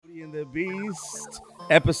and the Beast,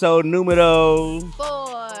 episode numero 4.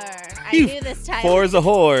 I knew this title. 4 is a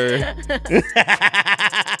whore.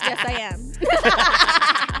 Yes, I am.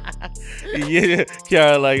 Yeah,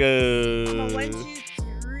 Kiara, like, 1, 2,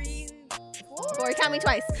 3, 4. 4. Count me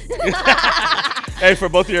twice. Hey, for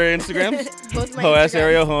both of your Instagrams, Both my Hoas Instagrams.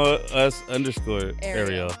 Ariel, Hoas _Ariel.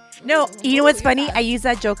 Ariel. No, you know what's funny? I use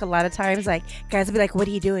that joke a lot of times. Like, guys will be like, what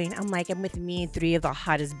are you doing? I'm like, I'm with me and 3 of the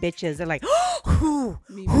hottest bitches. They're like, who?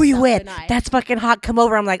 Me, Who you myself, with? and I. That's fucking hot. Come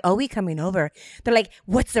over. I'm like, oh, we coming over. They're like,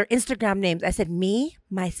 what's their Instagram names? I said, me,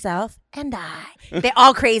 myself, and I. They're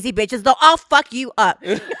all crazy bitches. They'll all fuck you up.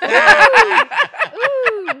 Ooh.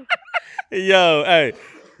 Yo, hey.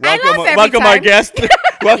 I laugh every Welcome our time. guest.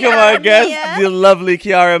 Welcome our Kiara guest, Mia. the lovely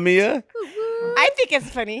Kiara Mia. I think it's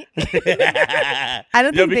funny. I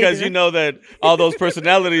don't think they because do. you know that all those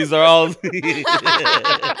personalities are all. Have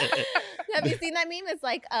you seen that meme? It's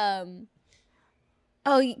like,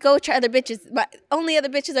 oh, you go try other bitches. But only other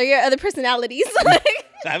bitches are your other personalities. Like,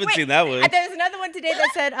 I haven't Wait, seen that one. There was another one today that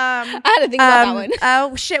said, I had to think about that one.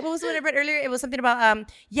 Oh shit! What was the one I read earlier? It was something about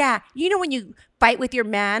yeah, you know when you fight with your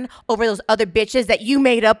man over those other bitches that you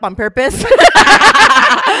made up on purpose.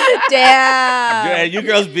 Damn. Yeah, you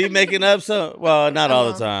girls be making up so well, not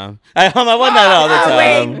all the time. I not all the Oh, time.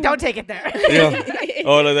 wait, don't take it there. Yeah.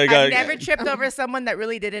 Oh, they got. I've never tripped over someone that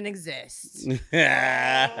really didn't exist.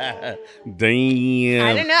 Damn.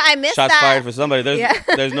 I don't know. I missed Shots that. fired for somebody. There's Yeah.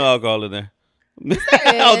 there's no alcohol in there. There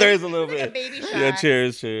Oh, is. there is a little Like a bit. baby shot. Yeah,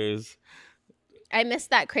 cheers. I missed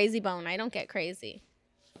that crazy bone. I don't get crazy.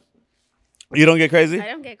 You don't get crazy? I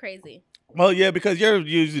don't get crazy. Well, yeah, because you're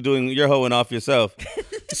usually you're hoeing off yourself.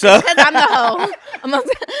 So Because I'm the hoe.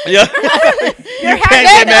 yeah, you can't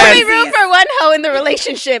get There's only mad. room for one hoe in the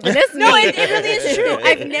relationship, and it's No, me. it really is true.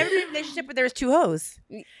 I've never been in a relationship where there's 2 hoes.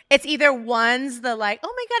 It's either one's the like,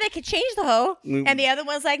 oh my god, I could change the hoe, and the other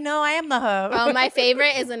one's like, no, I am the hoe. Oh, my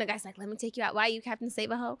favorite is when a guy's like, let me take you out. Why you Captain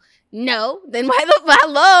Save a Hoe? No. Then why the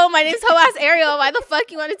hello? My name's Hoas Ariel. Why the fuck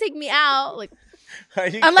you want to take me out? Like,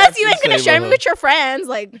 unless you ain't gonna share me with your friends,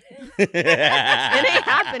 like it ain't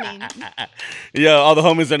happening. Yeah, all the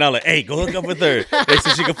homies are now like, hey, go hook up with her. They so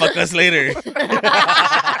she can fuck us later.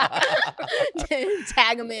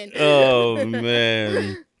 Tag them in. Oh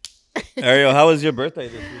man. Ariel, how was your birthday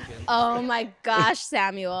this weekend? Oh my gosh,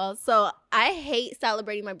 Samuel. So I hate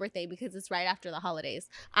celebrating my birthday because it's right after the holidays.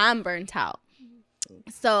 I'm burnt out.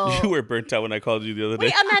 So You were burnt out when I called you the other day.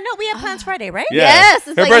 Wait, on that note, we have plans Friday, right? Yeah. yes,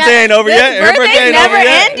 it's Her like, birthday ain't over this yet. Her birthday birthday's ain't never over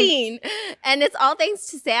yet. ending, and it's all thanks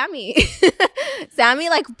to Sammy. Sammy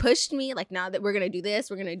like pushed me, like, now that we're gonna do this,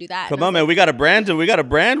 we're gonna do that. Come And I on, was man. We got a brand we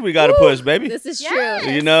got to Woo, push, baby. This is Yes.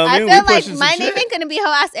 true. You know what I I mean? feel We like pushing my some name shit. ain't gonna be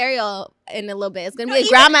Hoas Ariel in a little bit. It's gonna be a even-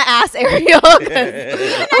 grandma ass Ariel.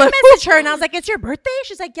 I messaged her and I was like, it's your birthday?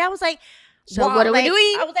 She's like, yeah. I was like, So wow, what are we like-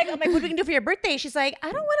 doing? I was like, what are we gonna do for your birthday? She's like,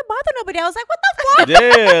 I don't want to bother nobody. I was like, what the fuck?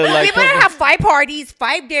 Yeah, like We better have 5 parties,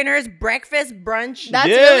 5 dinners, breakfast, brunch. That's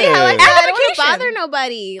Yeah. really how I feel. I don't want Vacation. to bother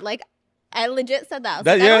nobody. Like, I legit said that. I was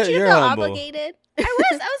That- like, I don't want you you're to feel humble. obligated. I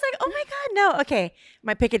was like, oh my god, no. Okay,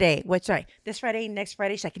 my pick a day. What? Sorry, this Friday, next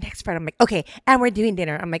Friday. She's like, next Friday. I'm like, okay, and we're doing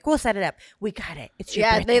dinner. I'm like, we'll set it up. We got it. It's your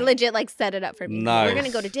Yeah, birthday. they legit like set it up for me. Nice. We're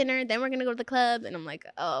gonna go to dinner, then we're gonna go to the club, and I'm like,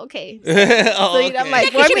 oh, okay. Oh, So, you know, I'm okay.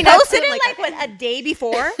 like, Yeah, 'cause she warming up posted to, it like, like what, a day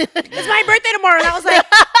before. It's my birthday tomorrow, and I was like,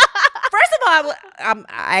 first of all,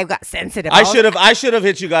 I got sensitive. I should have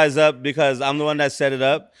hit you guys up because I'm the one that set it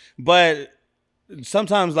up. But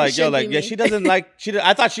sometimes, like, yo, should like, be yeah, me. she doesn't like.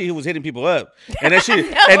 I thought she was hitting people up, and then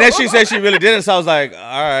she said she really didn't. So I was like, all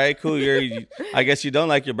right, cool. I guess you don't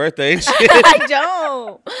like your birthday. and shit. I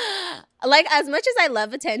don't. Like, as much as I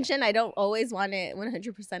love attention, I don't always want it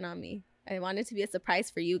 100% on me. I want it to be a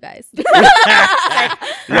surprise for you guys.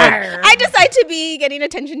 Yeah. I decide to be getting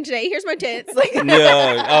attention today. Here's my tits. Like,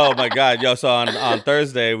 Yeah. Oh my God. Yo. So on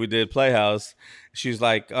Thursday we did Playhouse. She's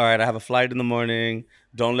like, all right, I have a flight in the morning.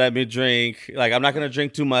 Don't let me drink. Like, I'm not gonna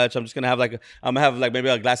drink too much. I'm just gonna have maybe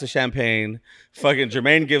a glass of champagne. Fucking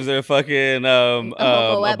Jermaine gives her a fucking a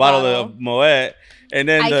Moet bottle of Moet, and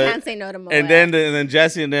then I can't say no to Moet. and then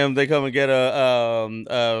Jesse and them, they come and get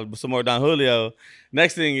some more Don Julio.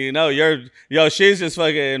 Next thing you know, she's just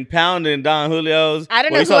fucking pounding Don Julio's. I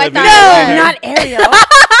don't Well, know you saw who I the thought video, it No, right? not Ariel.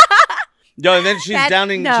 Yo, and then she's That-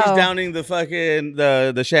 downing no. the fucking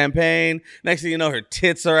the champagne. Next thing you know, her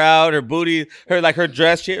tits are out, her booty, her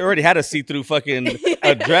dress. She already had a see-through fucking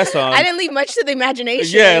a dress on. I didn't leave much to the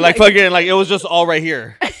imagination. Yeah, like fucking like it was just all right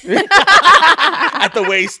here at the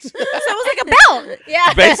waist, So it was like a belt.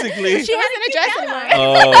 Yeah. basically. She hasn't addressed anymore.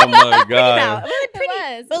 Oh my Now, god. really pretty.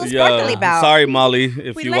 It guys. What was sparkly about? Sorry, Molly,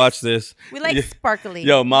 if you watch this. We like sparkly.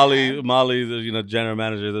 Yo, Molly, the general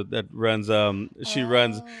manager that runs. She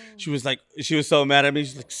runs. She was so mad at me.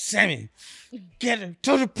 She's like, Sammy, get her.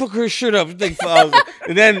 Tell her to put her shirt up.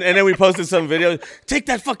 And then we posted some video. Take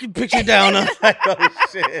that fucking picture down. I'm like, oh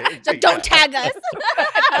shit. So don't tag us.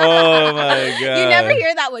 Oh my god. You never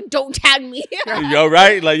hear that one. Don't tag me. Yo,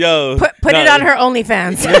 right? Like, yo. Put it on her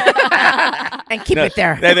OnlyFans. And keep it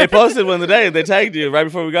there. They posted one today. They tagged you right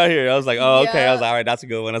before we got here. I was like, oh, okay. I was like, all right, that's a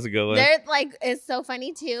good one. They're like, it's so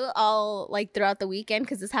funny too. All like throughout the weekend,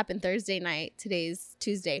 because this happened Thursday night. Today's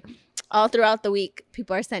Tuesday. All throughout the week,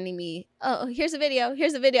 people are sending me, oh, here's a video.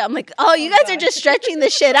 I'm like, oh, you guys are just stretching the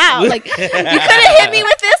shit out. Like, you could have hit me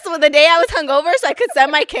with this the day I was hungover so I could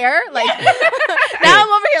send my care. Like, now I'm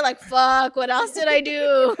over here like, fuck, what else did I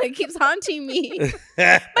do? It keeps haunting me.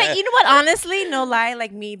 But you know what? Honestly, no lie,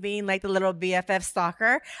 like me being like the little BFF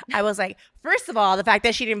stalker, I was like, first of all, the fact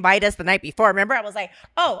that she didn't invite us the night before, remember? I was like,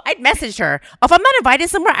 oh, I'd messaged her. Oh, if I'm not invited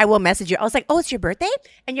somewhere, I will message you. I was like, oh, it's your birthday?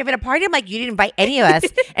 And you're having a party? I'm like, you didn't invite any of us.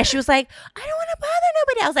 And she was like, I don't want to bother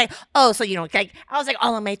nobody. I was like, oh, so you know, like, I was like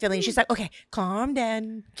all in my feelings. She's like, okay, calm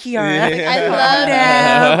down, Kiara. Yeah. I Calm love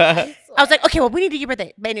down. it. I was like, okay, well, we need to do your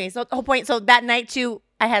birthday. But anyway, so the whole point, so that night too,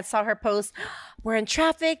 I saw her post, we're in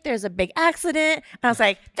traffic, there's a big accident. And I was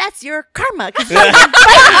like, that's your karma.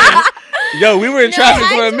 Yo, we were in traffic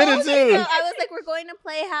for a minute too. I was like, we're going to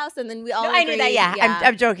Playhouse, and then we all I knew that, yeah.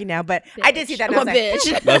 I'm joking now, but Bitch. I did see that. I'm a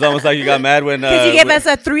bitch. That's almost like you got mad when because you gave us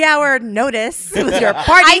a 3-hour notice with your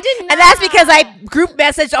party. I did not. And that's because I group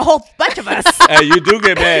messaged a whole bunch of us. Hey, you do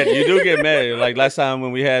get mad. Like last time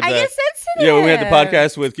when we had I get sensitive. when we had the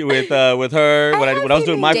podcast with her when I was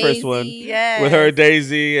doing my first one Yes. with her,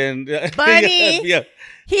 Daisy, and Bunny. yeah.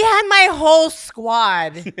 He had my whole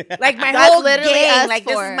squad, like my That's whole literally gang. us Like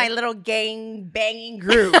this four. is my little gang banging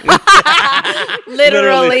group.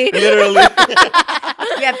 Literally. We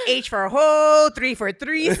have H for a hoe, 3 for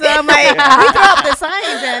threesome. Like, we throw up the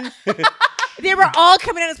signs, and they were all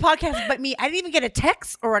coming on this podcast, but me. I didn't even get a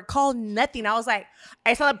text or a call, nothing. I was like,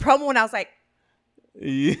 I saw the promo, and I was like,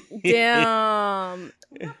 Damn.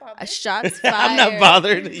 A shot's fired. I'm not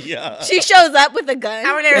bothered. Yeah. She shows up with a gun.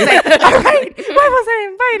 I was there like, all right, why was I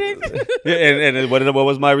invited? Yeah, and what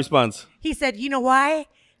was my response? He said, you know why?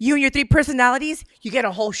 You and your 3 personalities, you get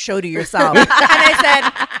a whole show to yourself. And I said,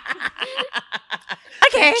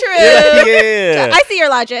 okay. True. Yeah. I see your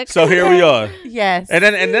logic. So here we are. Yes. And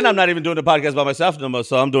then I'm not even doing the podcast by myself no more,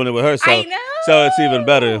 so I'm doing it with her. So I know. So it's even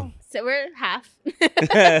better. So we're half.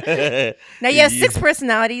 Now you have 6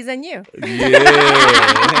 personalities and you.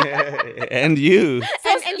 Yeah. And you. So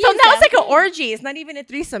And now you, it's Sam. like an orgy. It's not even a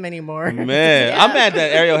threesome anymore. Man, Yeah. I'm mad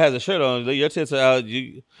that Ariel has a shirt on. Your tits are out.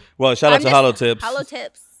 Shout out to Hollow Tips. Hollow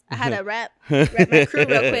Tips. I had to rep my crew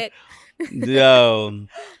real quick. Yo.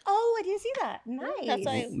 Oh, I didn't see that. Nice. That's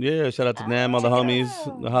why. Yeah, shout out to Nam, all the check it homies,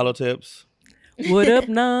 out. the Hollow Tips. What up,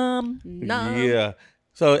 Nam? No. Yeah.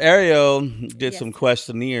 So Ariel did Yes. some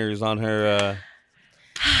questionnaires on her.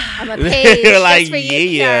 I'm a page Like, just for you,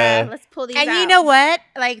 yeah. Kiara. Let's pull these And out. you know what?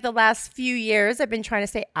 Like the last few years, I've been trying to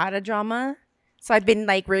stay out of drama. So I've been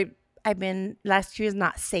like, last 2 years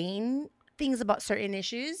not saying things about certain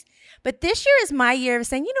issues. But this year is my year of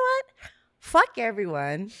saying, you know what? Fuck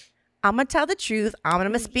everyone. I'm going to tell the truth. I'm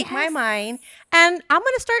going to speak my Yes. mind. And I'm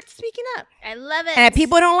going to start speaking up. I love it. And if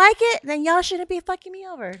people don't like it, then y'all shouldn't be fucking me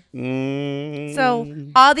over. So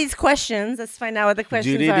all these questions, let's find out what the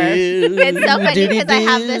questions are. It's so funny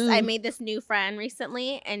because I made this new friend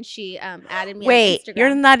recently, and she added me Wait, on Instagram.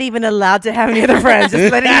 you're not even allowed to have any other friends.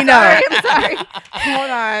 Just letting you know. I'm sorry. Hold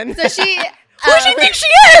on. So she. Who do you think she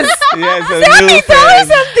is? Yeah, it's a Sammy, new tell her friend.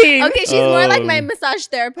 something. Okay, she's more like my Oh. massage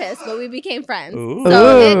therapist, but we became friends. Ooh.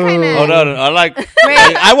 So it kind of. Hold on,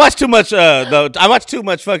 I watch too much. I watch too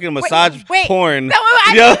much fucking massage wait. porn. No,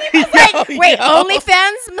 I Yo, was like, yo, wait, yo.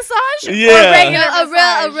 OnlyFans massage? Or Yeah. regular A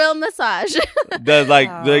massage? real massage. Does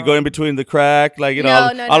they go in between the crack, like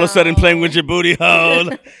No, all of a sudden no. playing with your booty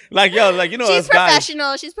hole, like yo, like She's us guys.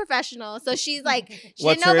 professional. She's professional. So she's like, she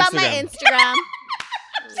What's didn't know her about my Instagram? Instagram.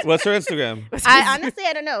 What's her Instagram? I honestly,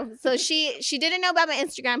 I don't know. So she didn't know about my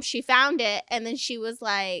Instagram. She found it, and then she was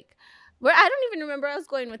like, "Where?" I don't even remember where I was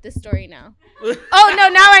going with this story now. Oh no,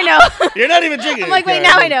 now I know. You're not even drinking. I'm like, wait,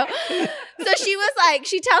 now I know. So she was like,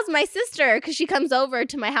 she tells my sister, because she comes over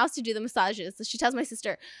to my house to do the massages. So she tells my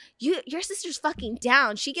sister, your sister's fucking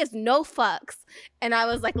down. She gives no fucks. And I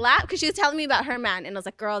was like, laugh, because she was telling me about her man. And I was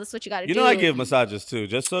like, girl, this is what you got to do. You know I give massages too,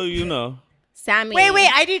 just so you know. Sammy. Wait,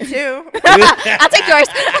 I do too. I'll take yours.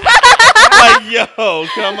 Like, yo,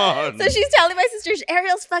 come on. So she's telling my sister,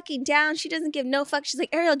 Ariel's fucking down. She doesn't give no fuck. She's like,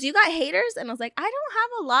 Ariel, do you got haters? And I was like, I don't have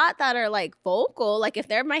a lot that are like vocal. Like, if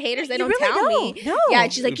they're my haters, they don't really tell don't. me. No. Yeah,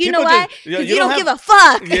 she's like, you People know why? just- Because you you don't don't have- give a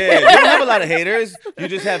fuck. Yeah, you don't have a lot of haters. You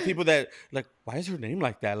just have people that like, why is her name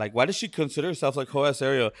like that? Like, why does she consider herself like Ho ass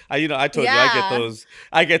Ariel? I told you Yeah.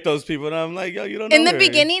 I get those people, and I'm like, yo, you don't know In the her.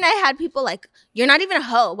 beginning, I had people like, you're not even a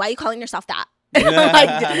hoe. Why are you calling yourself that? I'm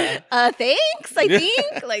like, thanks, I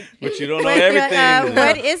think. Like, But you don't know everything.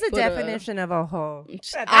 What is the But, definition of a hoe? At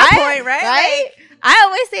that I- point, right? I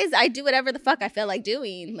always say is I do whatever the fuck I feel like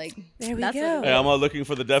doing. Like, There we that's go. what Hey, I'm all looking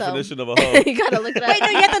for the definition of a hoe. you gotta look it up. Wait, no,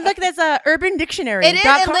 you have to look at this Urban Dictionary. It is.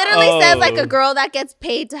 It literally says like Oh. a girl that gets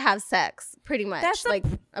paid to have sex, pretty much. That's like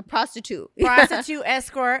a prostitute. prostitute,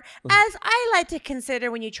 escort, as I like to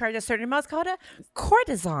consider when you charge a certain amount, it's called a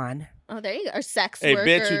courtesan. Oh, there you go. Or sex Hey, worker.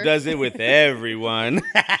 bitch, who does it with everyone?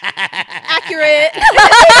 Accurate.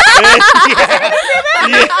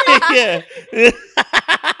 yeah.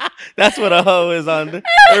 That's what a hoe is on the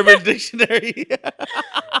Urban Dictionary. Oh,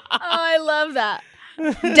 I love that.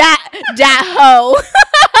 Dat hoe.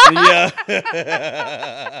 Yeah.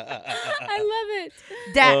 I love it.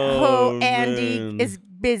 That Oh, hoe Andy man. is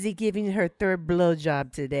busy giving her third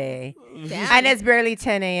blowjob today. Damn. And it's barely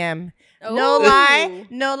 10 a.m. Ooh. No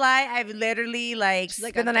lie. I've literally like She's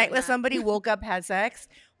like, spent the I've night done with that. somebody, woke up, had sex,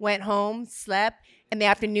 went home, slept. In the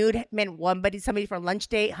afternoon, met somebody for lunch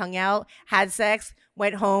date, hung out, had sex,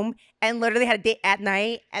 went home, and literally had a date at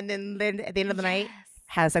night. And then at the end of the night,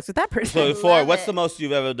 had sex with that person. So, I four. love What's it. the most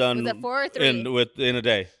you've ever done? Was it 4 or 3? in a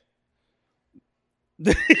day?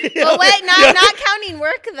 But wait, not counting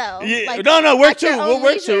work though. Yeah, Like, no, work at too. your We'll own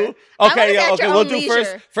work leisure. too. I wanna Okay, say yeah, at okay. your We'll own do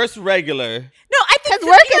leisure. first regular. No, I think 'Cause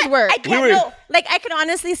work is work. I can't We were- know. Like I can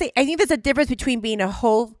honestly say, I think there's a difference between being a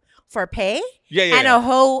hoe for pay Yeah. and a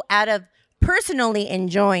hoe out of personally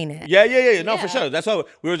enjoying it. Yeah. No, Yeah. for sure. That's why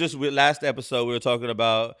we were just last episode. We were talking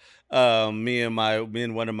about me and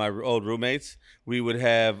one of my old roommates. We would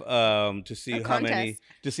have to see A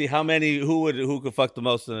how many who could fuck the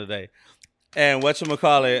most in a day. And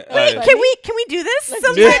whatchamacallit. Wait, can we do this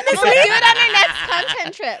sometime do this Let's week? do it on our next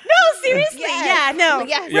content trip. No, seriously. Yes. Yeah, no.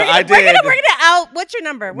 Yes. Yeah, I We're did. gonna out. What's your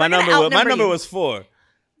number? My We're gonna number outnumber you. was 4.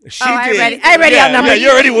 She I did. already outnumbered you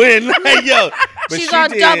already win. Yo, but She's she on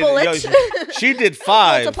did- double it. yo, she did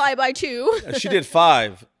 5. Multiply by 2. She did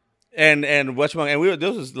 5. And whatchamacallit,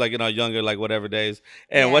 this was like in our younger like whatever days.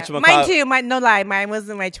 And Yeah. whatchamacallit, Mine too. No lie. Mine was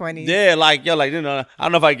in my 20s. yeah, like I don't know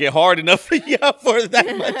if I get hard enough for you for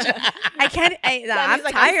that much. I can't. I'm like,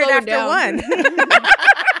 I'm tired slowing after down. one.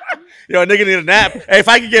 Yo, nigga need a nap. Hey, if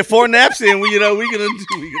I could get 4 naps in, we gonna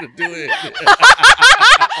do it.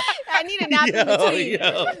 I need a nap in Yo, between.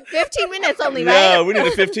 yo. 15 minutes only, Yeah, right? we need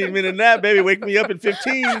a 15-minute nap, baby. Wake me up in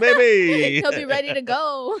 15, baby. He'll be ready to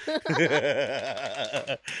go.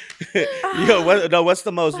 Yo, what's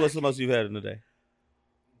the most you've had in a day?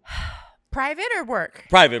 Private or work?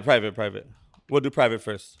 Private. We'll do private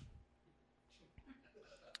first.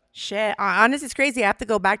 Shit. Honestly, it's crazy. I have to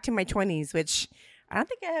go back to my 20s, which I don't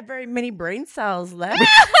think I have very many brain cells left.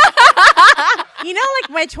 You know, like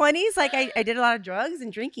my 20s, like I did a lot of drugs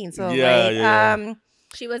and drinking. So Yeah.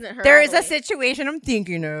 She wasn't her. there all is the a way. situation I'm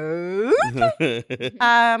thinking of.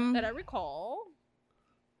 that I recall.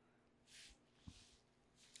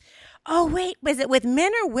 Oh wait, was it with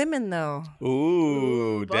men or women though?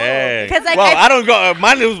 Ooh, both. dang. 'Cause, like, well, I- I don't go.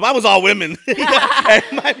 Mine was all women.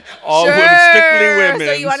 All Sure. women, strictly women.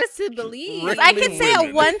 So you want us to believe? Rick- I can say at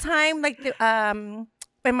women. one time, like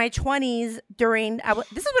in my 20s,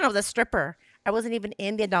 this is when I was a stripper. I wasn't even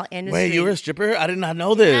in the adult industry. Wait, you were a stripper? I did not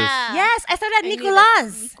know this. Yeah. Yes, I started at I knew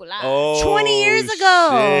Nicolas. Nicolas. Oh, 20 years ago.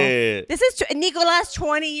 shit. This is Nicolas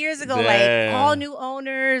 20 years ago. Damn. Like all new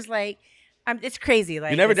owners. Like it's crazy.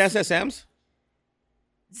 Like You never it's- danced at Sam's?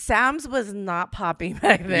 Sam's was not popping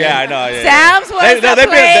back then. Yeah, I know. Yeah, Sam's was They- no, the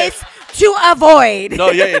they've been- place to avoid.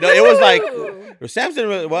 No, yeah, no, it was like Ooh. Sam's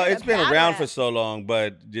didn't really, well, it's been bad around at. for so long,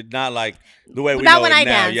 but did not like the way we Not know when it I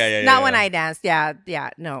now. danced. Yeah. Not when I danced. Yeah,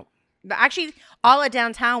 no. But actually, all of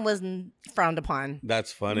downtown was frowned upon.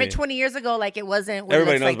 That's funny. But 20 years ago, like it wasn't. What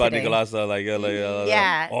Everybody it knows looks about like today. Nicolas, though. Like,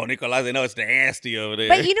 Yeah. Oh, Nicolas, they know it's nasty over there.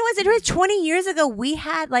 But you know what's interesting? 20 years ago, we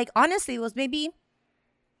had like honestly, it was maybe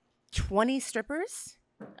 20 strippers.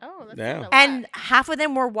 Oh, that's Damn. not a lot. And half of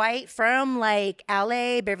them were white from like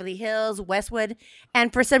LA, Beverly Hills, Westwood.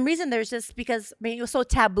 And for some reason, there's just because it was so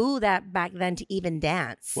taboo that back then to even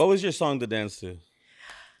dance. What was your song to dance to?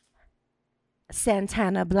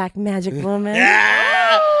 Santana, Black Magic Woman.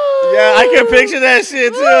 Yeah, I can picture that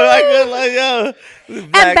shit too. I could like, yo.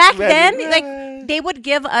 And back then, like they would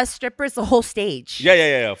give us strippers the whole stage.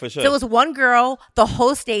 Yeah, for sure. So it was one girl, the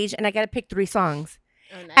whole stage, and I got to pick 3 songs.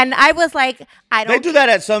 Oh, nice. And I was like, I don't. They do that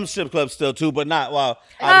at some strip clubs still too, but not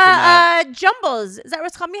obviously Jumbos. Is that what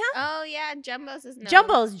it's called, Mija? Oh yeah, Jumbos is no.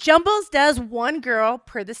 Jumbos does one girl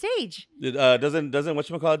per the stage. not. Doesn't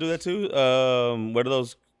whatchamacallit do that too? What are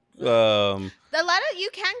those? A lot of you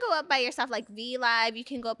can go up by yourself, like V Live. You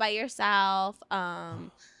can go up by yourself.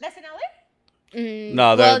 That's in LA.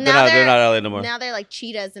 No, they're not LA no more. Now they're like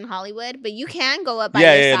Cheetahs in Hollywood, but you can go up by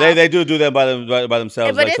Yeah, yourself. they do that by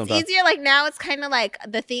themselves. But like, it's sometimes. easier. Like now, it's kind of like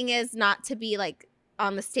the thing is not to be like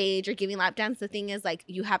on the stage or giving lap dance. The thing is like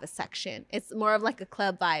you have a section. It's more of like a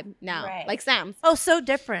club vibe now, Right. like Sam's. Oh, so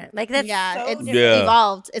different. Like that's It's Yeah.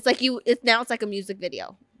 evolved. It's like now it's like a music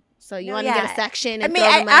video. So you want to get a section. I And mean,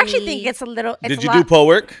 throw the I money. actually think it's a little. It's Did a you lot. do pole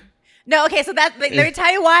work? No, okay. So that let me tell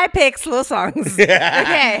you why I picked slow songs.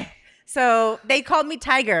 Okay, so they called me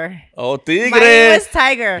Tiger. Oh, Tigre. My name was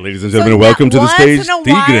Tiger. Ladies and gentlemen, welcome to the stage, Once in a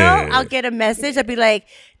Tigre. while, I'll get a message. I'll be like,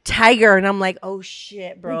 Tiger. And I'm like, oh,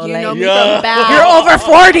 shit, bro. You like, know me Yeah. from back. you're over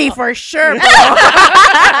 40 for sure, bro.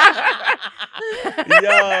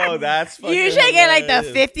 Yo, that's fucking Usually I get like the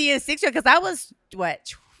hilarious. 50 and 60 because I was,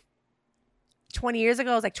 20 years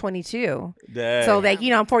ago, I was like 22. Dang. So like,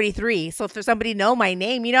 I'm 43. So if somebody know my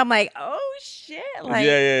name, I'm like, oh shit. Like,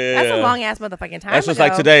 yeah. that's a long ass motherfucking time. That's just ago.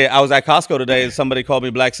 like today. I was at Costco today, and somebody called me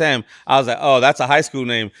Black Sam. I was like, "Oh, that's a high school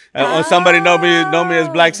name." And when somebody know me as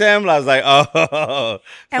Black Sam, I was like, "Oh."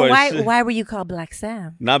 And for why sure. why were you called Black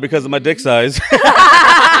Sam? Not because of my dick size.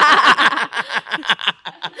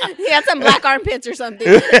 He had some black armpits or something.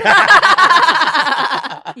 You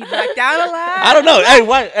blacked out a lot. I don't know. Hey,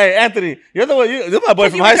 why? Hey, Anthony, you're the one. You're my boy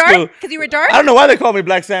from high school. Because you were dark? I don't know why they call me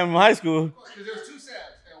Black Sam from high school. Because there was 2 Sams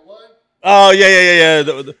and one. Oh yeah.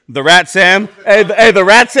 The Rat Sam. Hey, the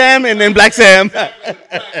Rat Sam, and then Black Sam. Which Sam?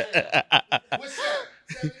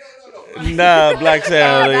 Sam, no. Nah, Black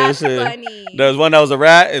Sam. Oh, that's Shit. funny. There was one that was a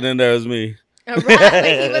rat, and then there was me. A rat? Like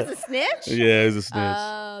he was a snitch? Yeah, he's a snitch.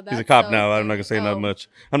 Oh, He's a that's cop so now. I'm not gonna say funny. not Oh. much.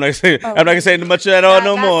 I'm not gonna say much at all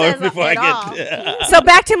no That more says before I it all. get. So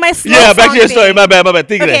back to my slow Yeah, back song to your story. thing. My bad.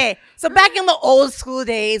 Tigre. Okay, so back in the old school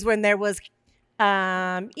days when there was,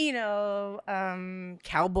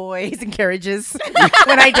 cowboys and carriages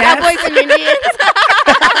when I danced. Cowboys and Indians.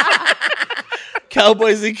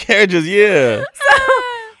 Cowboys and carriages. Yeah.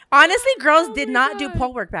 Honestly, girls did not do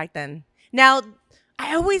pole work back then. Now,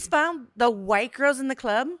 I always found the white girls in the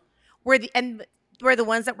club were the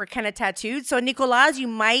ones that were kind of tattooed. So Nicolas, you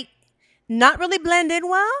might not really blend in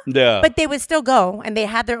well, Yeah. but they would still go and they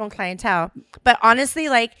had their own clientele. But honestly,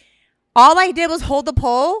 like all I did was hold the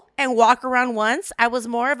pole and walk around once. I was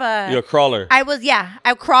more of a You're a crawler. I was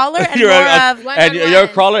a crawler and You're more a- of One-on-one. you're a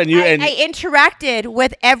crawler, and you and I interacted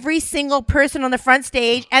with every single person on the front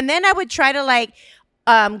stage, and then I would try to like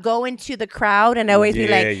go into the crowd, and I always be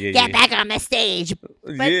like, "Get back on the stage."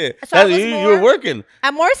 yeah. so I was you more- were working.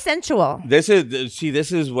 I'm more sensual. This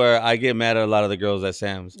is where I get mad at a lot of the girls at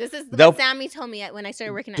Sam's. This is They'll- what Sammy told me when I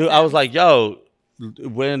started working at Dude, I was Sam's. like, yo,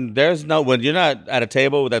 when you're not at a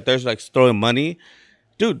table that there's like throwing money,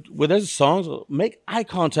 dude, when there's songs, make eye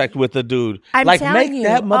contact with the dude. I'm like, telling make you,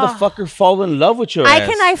 that motherfucker fall in love with your I ass.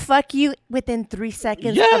 can I fuck you within 3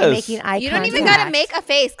 seconds Yes. of making eye You contact. don't even gotta make a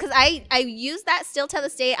face because I use that still to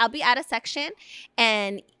this day. I'll be at a section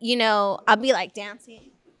and I'll be like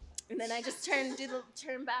dancing, and then I just turn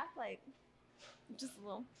back like just a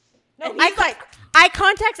little. And he's eye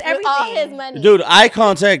contact's with everything. all his money. Dude, eye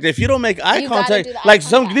contact. If you don't make eye You gotta contact, do the eye like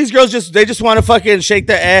some contact. these girls just want to fucking shake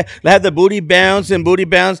their ass, have the booty bounce, and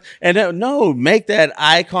then, no, make that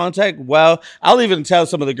eye contact. Well, I'll even tell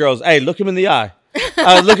some of the girls, hey, look him in the eye.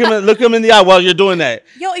 Look him in the eye while you're doing that.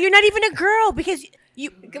 Yo, you're not even a girl because Well,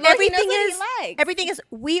 he everything knows what he is likes. everything is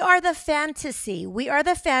we are the fantasy. We are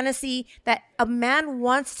the fantasy that a man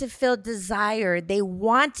wants to feel desired. They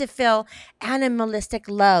want to feel animalistic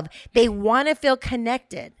love. They want to feel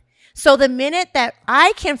connected. So the minute that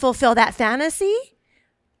I can fulfill that fantasy,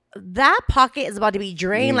 that pocket is about to be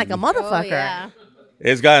drained like a motherfucker. Oh, yeah.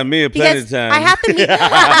 It's gotten me plenty of Because times. I have to meet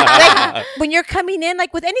like, when you're coming in,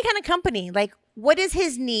 like with any kind of company, like what is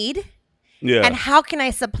his need yeah. and how can I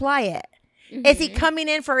supply it? Is he coming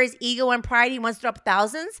in for his ego and pride? He wants to drop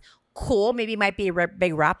thousands. Cool. Maybe he might be a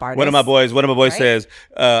big rap artist. One of my boys Right? says,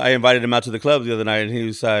 I invited him out to the club the other night, and he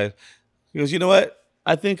goes, you know what?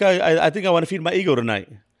 I think I want to feed my ego tonight.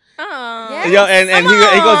 Aw. Yo, and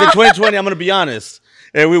he goes, in 2020, I'm gonna be honest.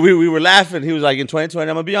 And we were laughing. He was like, in 2020,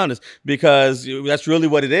 I'm gonna be honest, because that's really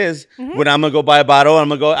what it is. When I'm gonna go buy a bottle,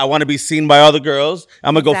 I want to be seen by all the girls.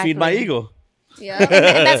 I'm gonna go feed my Exactly. ego. Yeah.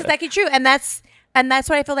 And that's exactly true. And that's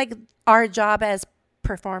what I feel like our job as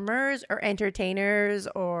performers or entertainers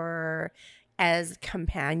or as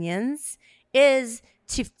companions is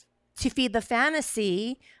to feed the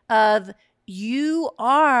fantasy of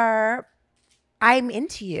I'm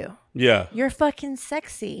into you. Yeah. You're fucking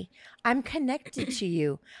sexy. I'm connected to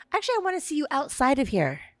you. Actually, I want to see you outside of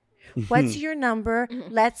here. What's your number?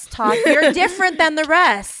 Let's talk. You're different than the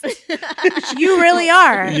rest. You really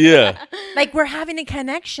are. Yeah. Like we're having a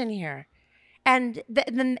connection here. And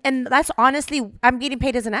and that's honestly, I'm getting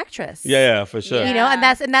paid as an actress. Yeah, for sure. You know, and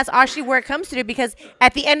that's actually where it comes to, because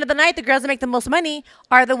at the end of the night, the girls that make the most money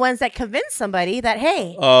are the ones that convince somebody that,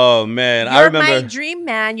 hey, oh man, I you're remember my dream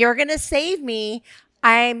man. You're gonna save me.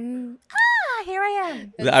 Here I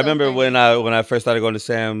am. I remember when I first started going to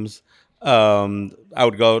Sam's, I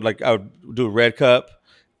would do Red Cup,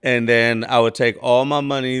 and then I would take all my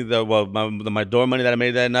money, my door money that I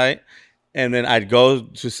made that night, and then I'd go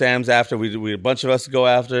to Sam's after. We a bunch of us go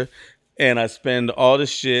after, and I spend all this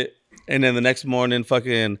shit, and then the next morning,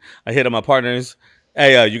 fucking, I hit up my partners.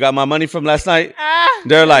 Hey, you got my money from last night?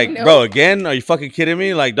 They're like, bro, again? Are you fucking kidding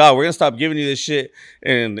me? Like, dog, we're gonna stop giving you this shit.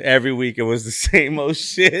 And every week it was the same old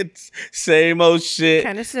shit.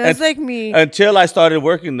 Kind of sounds like me. Until I started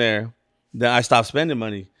working there, then I stopped spending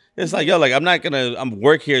money. It's like, yo, like I'm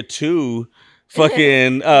work here too.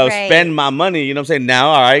 Fucking spend my money, you know what I'm saying?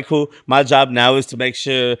 Now, all right, cool. My job now is to make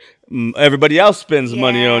sure everybody else spends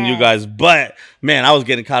money on you guys. But man, I was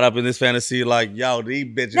getting caught up in this fantasy. Like, yo, these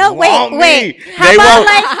bitches want me.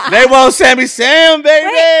 They want Sammy Sam,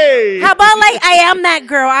 baby. How about like I am that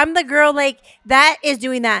girl? I'm the girl like that is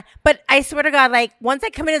doing that. But I swear to God, like once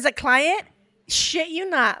I come in as a client, shit, you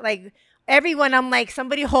not like. Everyone, I'm like,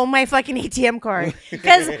 somebody hold my fucking ATM card,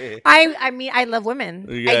 because I love women.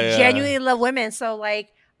 I genuinely love women. So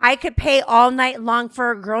like, I could pay all night long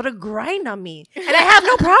for a girl to grind on me, and I have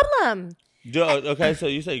no problem. Okay, so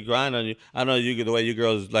you say grind on you. I know the way you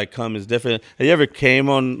girls like come is different. Have you ever came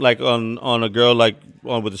on a girl like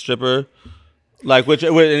with a stripper, like with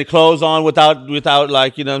any clothes on without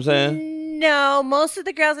like, you know what I'm saying? No, most of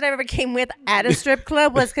the girls that I ever came with at a strip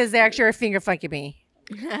club was because they actually were finger fucking me.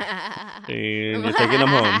 And you're taking them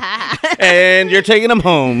home. And you're taking them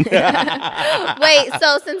home. Wait,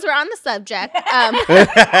 so since we're on the subject,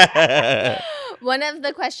 one of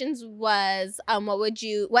the questions was,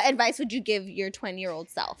 what advice would you give your 20-year-old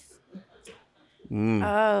self?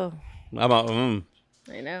 Oh. I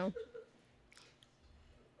know.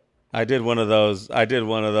 I did one of those. I have no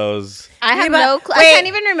clue. I can't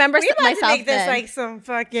even remember myself. Make this like some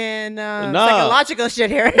fucking psychological shit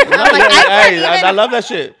here. I love that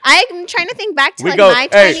shit. I'm trying to think back to my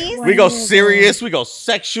 20s. We go serious. We go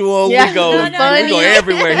sexual. We go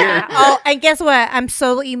everywhere here. Oh, and guess what? I'm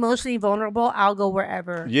so emotionally vulnerable. I'll go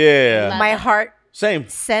wherever. Yeah. My heart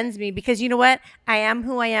sends me, because you know what? I am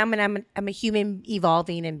who I am, and I'm a human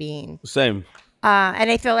evolving and being. Same. And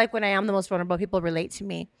I feel like when I am the most vulnerable, people relate to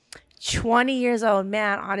me. 20 years old,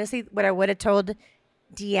 man, honestly, what I would have told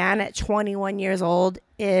Deanne at 21 years old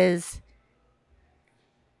is,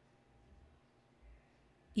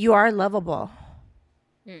 you are lovable.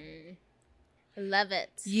 I love it.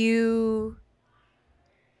 You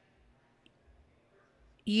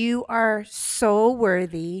are so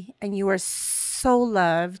worthy, and you are so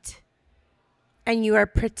loved, and you are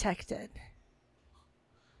protected.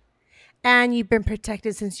 And you've been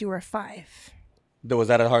protected since you were 5. Was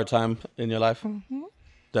that a hard time in your life? Mm-hmm.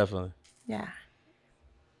 Definitely. Yeah.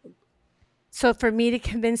 So for me to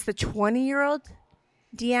convince the 20-year-old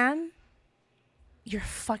Deanne, you're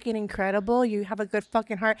fucking incredible. You have a good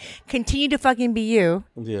fucking heart. Continue to fucking be you.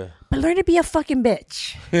 Yeah. But learn to be a fucking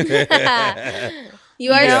bitch.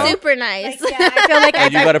 You are super nice. Like, yeah, I feel like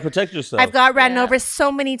you got to protect yourself. I've got ran over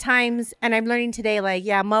so many times, and I'm learning today, like,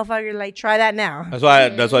 yeah, motherfucker, like, try that now. That's why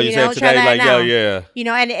you said today, like, now. Yeah. You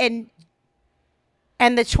know, and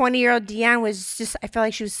the 20-year-old Deanne was just, I felt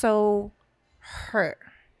like she was so hurt.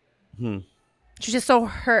 She was just so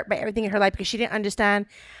hurt by everything in her life, because she didn't understand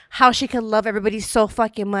how she could love everybody so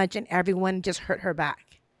fucking much and everyone just hurt her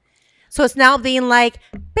back. So it's now being like,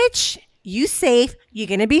 bitch, you safe. You're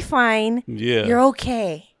going to be fine. Yeah. You're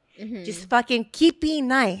okay. Mm-hmm. Just fucking keep being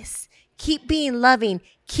nice. Keep being loving.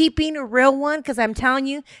 Keep being a real one. Because I'm telling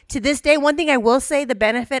you, to this day, one thing I will say, the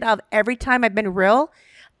benefit of every time I've been real,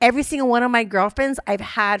 every single one of my girlfriends I've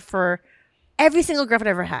had every single girlfriend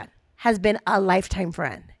I've ever had has been a lifetime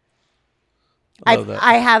friend.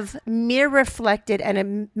 I have mirror reflected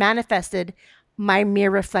and manifested my mirror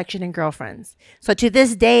reflection in girlfriends. So to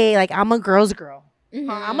this day, like, I'm a girl's girl.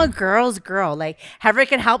 I'm a girl's girl. Like, however I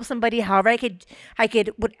can help somebody, however I could,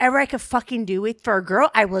 whatever I could fucking do it for a girl,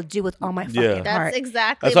 I will do with all my fucking heart. That's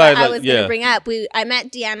exactly That's what why I was going to bring up. I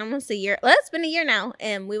met Deanne almost a year. Well, it's been a year now.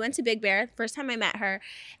 And we went to Big Bear. First time I met her.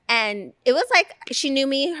 And it was like she knew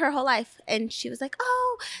me her whole life. And she was like,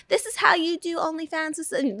 oh, this is how you do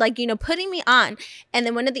OnlyFans. And like, putting me on. And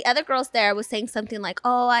then one of the other girls there was saying something like,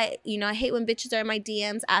 oh, I hate when bitches are in my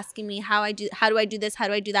DMs asking me how do I do this? How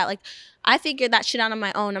do I do that? Like, I figured that shit out on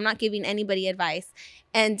my own. I'm not giving anybody advice.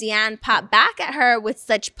 And Deanne popped back at her with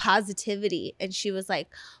such positivity. And she was like,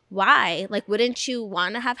 why? Like, wouldn't you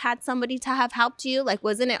want to have had somebody to have helped you? Like,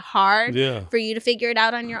 wasn't it hard for you to figure it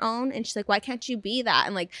out on your own? And she's like, why can't you be that?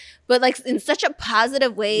 And like, but like in such a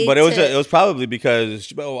positive way. But it was probably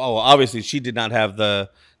because, obviously she did not have the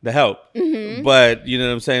help. Mm-hmm. But you know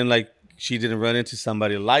what I'm saying? Like, she didn't run into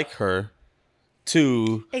somebody like her.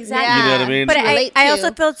 Exactly. You know what I mean? But I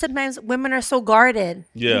also feel sometimes women are so guarded.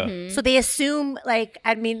 Yeah. Mm-hmm. So they assume, like,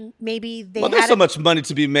 I mean, maybe they. Well, there's so much money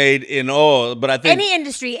to be made in all, but I think any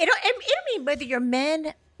industry. It don't mean whether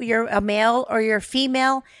you're a male or you're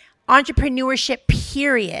female. Entrepreneurship,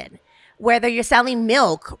 period. Whether you're selling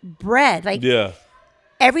milk, bread, like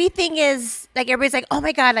everything is like everybody's like, oh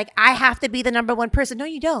my god, like I have to be the number one person. No,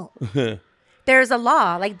 you don't. There's a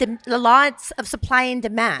law, like the law of supply and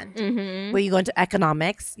demand. Mm-hmm. Where you go into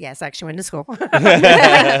economics. Yes, I actually went to school.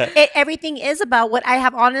 Everything is about what I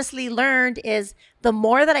have honestly learned is the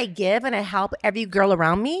more that I give and I help every girl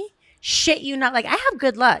around me, shit you not, like I have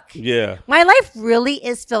good luck. Yeah. My life really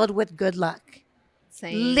is filled with good luck.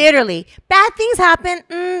 Same. Literally. Bad things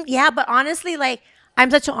happen. Yeah, but honestly, like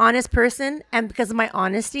I'm such an honest person. And because of my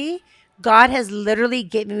honesty, God has literally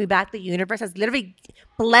given me back, the universe has literally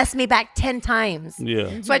blessed me back 10 times. Yeah.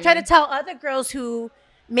 Mm-hmm. So I try to tell other girls who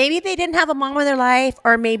maybe they didn't have a mom in their life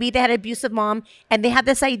or maybe they had an abusive mom and they had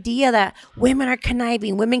this idea that women are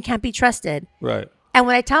conniving, women can't be trusted. Right. And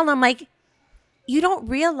when I tell them, like, you don't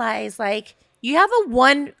realize, like, you have a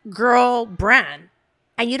one girl brand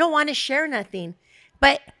and you don't want to share nothing.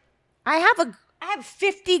 But I have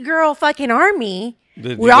 50 girl fucking army.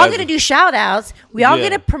 We're all going to do shout outs. We all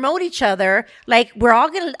going to promote each other. Like, we're all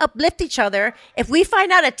going to uplift each other. If we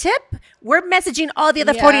find out a tip, we're messaging all the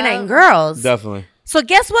other 49 girls. Definitely. So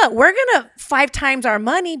guess what? We're going to 5 times our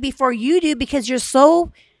money before you do because you're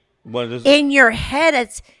so in your head.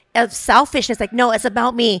 It's of selfishness. Like, no, it's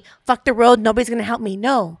about me. Fuck the road. Nobody's going to help me.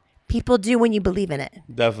 No. People do when you believe in it.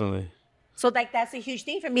 Definitely. So like that's a huge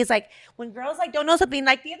thing for me. It's like when girls like don't know something.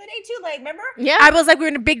 Like the other day too. Like remember? Yeah. I was like we were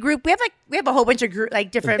in a big group. We have a whole bunch of group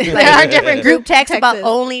different different group texts about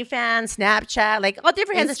OnlyFans, Snapchat, like all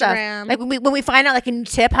different kinds of stuff. Like when we find out like a new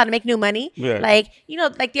tip how to make new money. Yeah. Like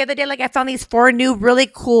like the other day like I found these 4 new really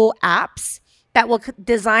cool apps that will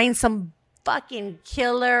design some fucking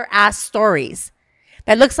killer ass stories.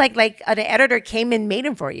 That looks like an editor came and made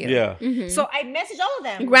them for you. Yeah. Mm-hmm. So I messaged all of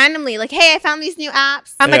them randomly, like, "Hey, I found these new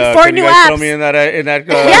apps." I'm like 4 new apps. Throw me in that.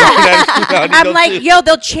 Yeah. I'm like, yo,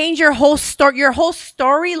 they'll change your whole story. Your whole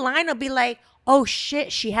storyline will be like, oh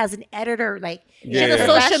shit, she has an editor. Like, she has a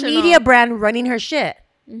social media brand running her shit.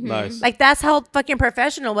 Mm-hmm. Nice. Like that's how fucking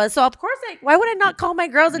professional was. So of course, like, why would I not call my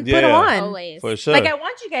girls and put them on? Always. For sure. Like I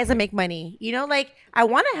want you guys to make money. Like I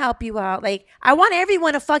want to help you out. Like I want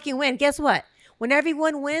everyone to fucking win. Guess what? When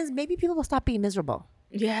everyone wins, maybe people will stop being miserable.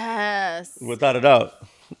 Yes. Without a doubt.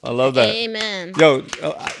 I love that. Amen. Yo,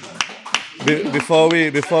 before we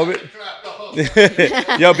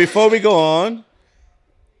go on,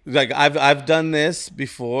 like I've done this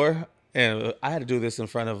before, and I had to do this in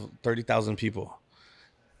front of 30,000 people.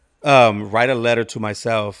 Write a letter to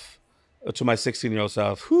myself, to my 16-year-old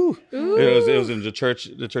self. Whew. It was in the church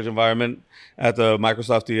environment at the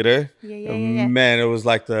Microsoft Theater. Yeah. Man, it was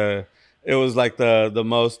like the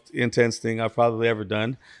most intense thing I've probably ever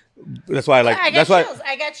done. That's why I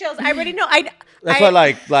got chills. I already know. I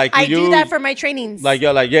do that for my trainings. I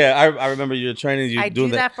remember your trainings. I do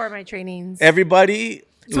that for my trainings. Everybody.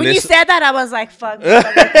 So when you said that, I was like, "Fuck!"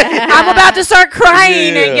 I'm about to start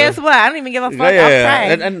crying, and guess what? I don't even give a fuck. I'm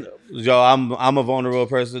crying. And yo, I'm a vulnerable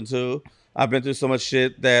person too. I've been through so much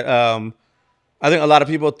shit that I think a lot of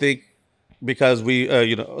people think because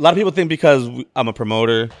I'm a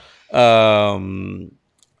promoter. I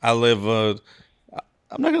live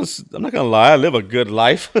I'm not gonna lie. I live a good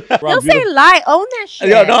life. Don't say lie. Own that shit.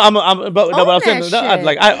 Yeah, no, I'm saying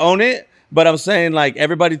I own it. But I'm saying like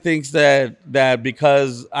everybody thinks that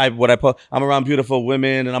because I'm around beautiful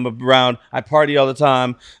women and I party all the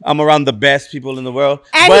time. I'm around the best people in the world.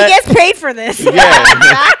 And he gets paid for this. Yeah,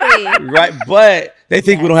 exactly. right? But they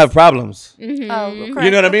think we don't have problems. Mm-hmm. Oh,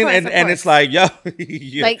 You know what I mean? And it's like, yo,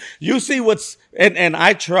 Like- you see what's and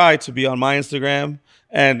I try to be on my Instagram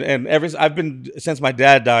and I've been since my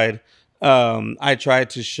dad died. I try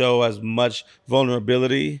to show as much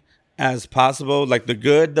vulnerability as possible, like the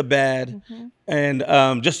good, the bad,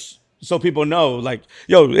 and just so people know, like,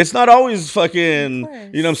 yo, it's not always fucking,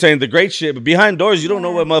 you know what I'm saying, the great shit, but behind doors, you don't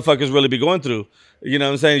know what motherfuckers really be going through. You know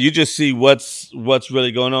what I'm saying? You just see what's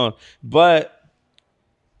really going on. But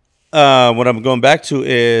what I'm going back to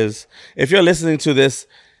is, if you're listening to this,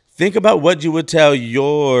 think about what you would tell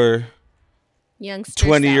your Youngster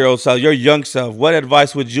 20-year-old self, your young self. What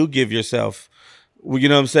advice would you give yourself? Well, you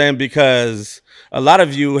know what I'm saying? Because a lot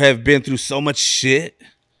of you have been through so much shit,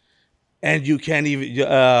 and you can't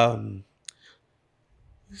even.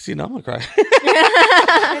 See, now I'm gonna cry.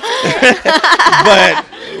 But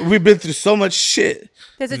we've been through so much shit.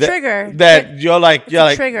 There's a trigger that you're like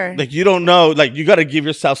trigger. like you don't know. Like, you got to give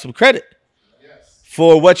yourself some credit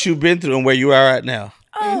for what you've been through and where you are at now.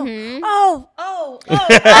 I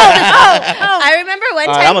remember one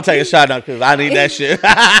time. I'm gonna take a shot now because I need that shit.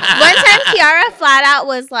 One time, Kiara flat out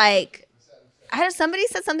was like, somebody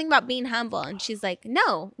said something about being humble, and she's like,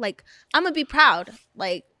 "No, like I'm gonna be proud.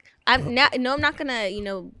 Like I'm not gonna,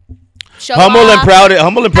 show Humble off. and proud.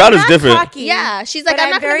 Humble and proud I'm is not different. cocky, Yeah, she's like, but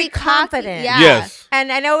I'm not gonna very be cocky. confident. Yeah. Yes.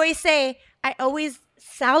 And I always say, I always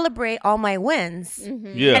celebrate all my wins.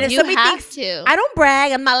 Yeah. And if You somebody have thinks to. I don't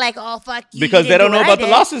brag, I'm not like, oh fuck you. Because you they didn't don't do know what I about the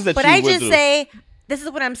did. losses that but you I went just through. say, this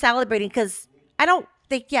is what I'm celebrating because I don't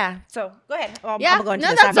think, So go ahead. Yeah, I'm going to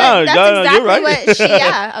no, this that's, after. No, that's you're exactly right. what she.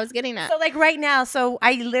 Yeah, I was getting at. So like right now, so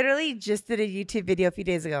I literally just did a YouTube video a few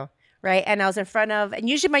days ago, right? And I was in front of, and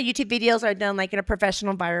usually my YouTube videos are done like in a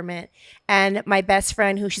professional environment. And my best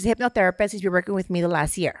friend, who she's a hypnotherapist, who's been working with me the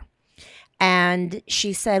last year. And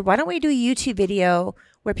she said, why don't we do a YouTube video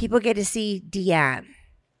where people get to see Deanne,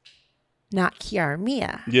 not Kiara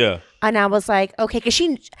Mia? Yeah. And I was like, okay, because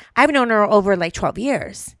I've known her over like 12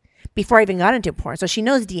 years before I even got into porn. So she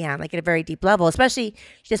knows Deanne like at a very deep level, especially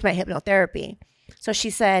she just met hypnotherapy. So she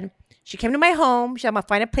said, she came to my home. She said, I'm going to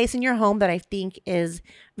find a place in your home that I think is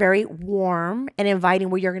very warm and inviting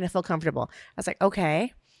where you're going to feel comfortable. I was like,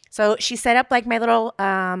 okay. So she set up like my little,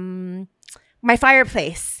 my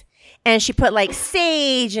fireplace. And she put like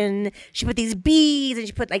sage and she put these beads and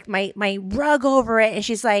she put like my rug over it. And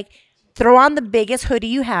she's like, throw on the biggest hoodie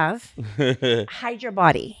you have. Hide your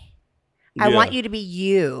body. I Yeah. want you to be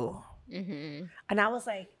you. And I was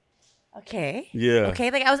like, okay. Yeah. Okay.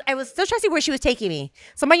 Like I was still trying to see where she was taking me.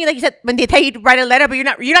 Somebody, like you said, when they tell you to write a letter, but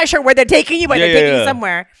you're not sure where they're taking you, but they're taking you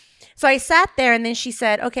somewhere. So I sat there and then she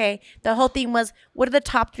said, okay, the whole thing was, what are the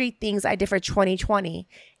top 3 things I did for 2020?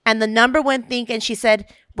 And the number one thing, and she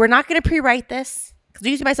said, we're not going to pre-write this. Because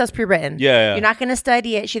usually my stuff's pre-written. Yeah. You're not going to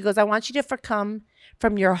study it. She goes, I want you to come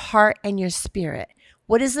from your heart and your spirit.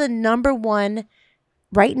 What is the number one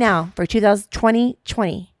right now for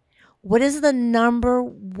 2020? What is the number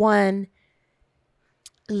one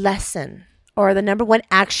lesson or the number one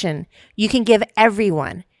action you can give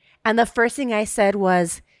everyone? And the first thing I said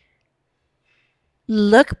was,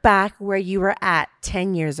 look back where you were at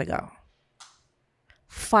 10 years ago,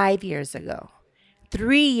 5 years ago,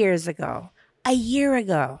 3 years ago, a year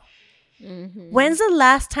ago. When's the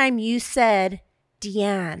last time you said,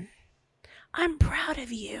 Deanne, I'm proud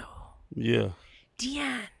of you. Yeah.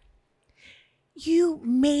 Deanne, you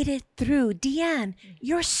made it through. Deanne,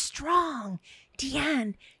 you're strong.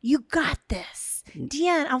 Deanne, you got this.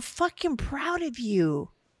 Deanne, I'm fucking proud of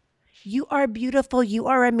you. You are beautiful. You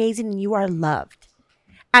are amazing. And you are loved.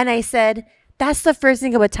 And I said, that's the first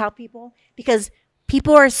thing I would tell people because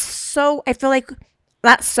people are so, I feel like,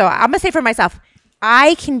 not so, I'm going to say for myself,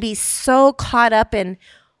 I can be so caught up in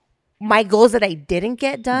my goals that I didn't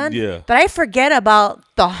get done that I forget about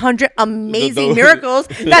the 100 amazing miracles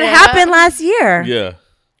that happened last year. Yeah.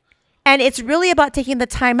 And it's really about taking the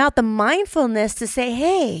time out, the mindfulness to say,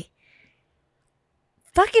 hey,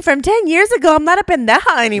 fucking from 10 years ago, I'm not up in that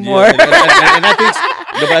anymore. Yeah. And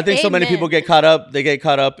I think so many Amen. people get caught up. They get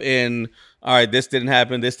caught up in, all right, this didn't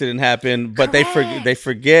happen, but they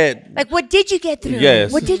forget. Like, what did you get through?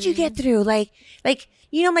 Yes. What did you get through? Like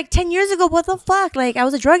 10 years ago, what the fuck? Like, I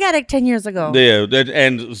was a drug addict 10 years ago. Yeah,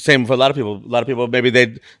 and same for a lot of people. A lot of people,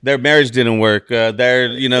 maybe their marriage didn't work. Their,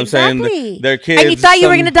 you know what I'm saying? Their kids. And you thought you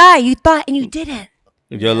were going to die. You thought, and you didn't.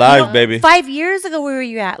 You're alive, baby. 5 years ago, where were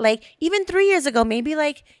you at? Like, even 3 years ago, maybe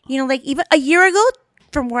even a year ago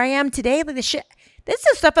from where I am today, like this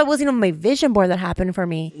is stuff that wasn't even on my vision board that happened for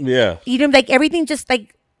me. Yeah. Like everything just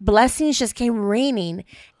like blessings just came raining.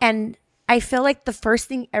 And I feel like the first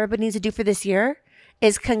thing everybody needs to do for this year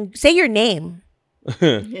is say your name,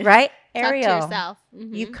 right? Ariel, Talk to yourself.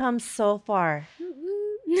 you've come so far.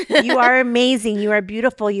 You are amazing. You are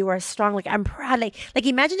beautiful. You are strong. Like, I'm proud. Like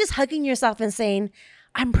imagine just hugging yourself and saying,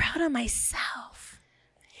 I'm proud of myself.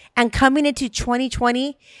 And coming into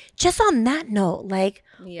 2020, just on that note, like,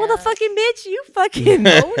 well, the fucking bitch, you fucking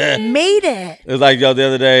made it. It's like, yo, the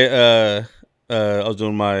other day, I was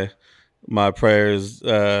doing my prayers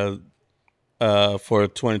for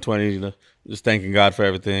 2020, you know, just thanking God for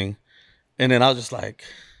everything. And then I was just like,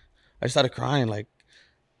 I started crying, like,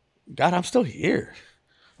 God, I'm still here.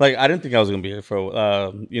 Like, I didn't think I was gonna be here for,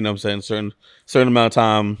 you know what I'm saying, certain amount of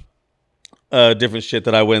time, different shit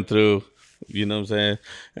that I went through, you know what I'm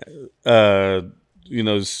saying, you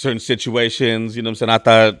know, certain situations, you know what I'm saying. I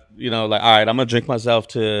thought, you know, like, all right, I'm gonna drink myself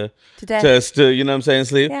to death. you know what I'm saying,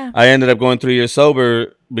 sleep. Yeah. I ended up going 3 years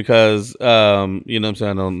sober because, you know what I'm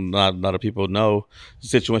saying, I know not a lot of people know the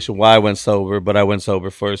situation why I went sober, but I went sober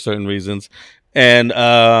for certain reasons, and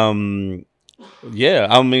yeah,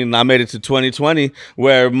 I mean, I made it to 2020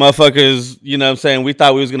 where motherfuckers, you know what I'm saying, we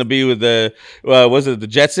thought we was going to be with the, was it the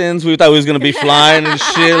Jetsons? We thought we was going to be flying and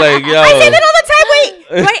shit. Like, yo. I say that all the time.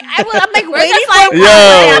 Wait, I'm like waiting for Yo,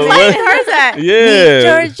 that. Yeah. Meet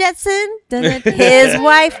George Jetson, his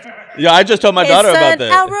wife. Yeah, I just told my his daughter son, about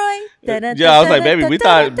that. Alroy. Yeah, I was like, baby, we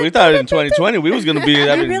thought in 2020 we was going to be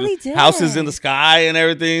having really did. houses in the sky and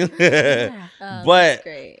everything. Oh, But that's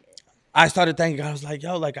great. I started thanking God. I was like,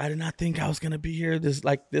 yo, like, I did not think I was going to be here this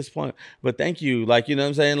point. But thank you. Like, you know what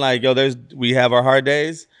I'm saying? Like, yo, we have our hard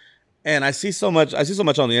days. And I see so much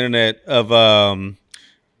on the internet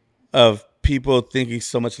of people thinking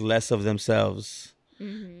so much less of themselves.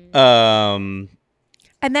 Mm-hmm.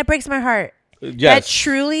 And that breaks my heart. Yes. That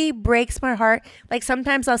truly breaks my heart. Like,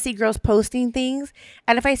 sometimes I'll see girls posting things,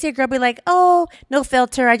 and if I see a girl be like, oh, no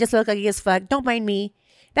filter, I just look ugly as fuck, don't mind me.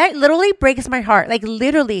 That literally breaks my heart. Like,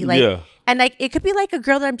 literally. Like, Yeah. And like, it could be like a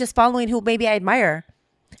girl that I'm just following who maybe I admire.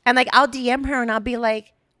 And like, I'll DM her and I'll be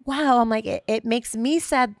like, wow. I'm like, it makes me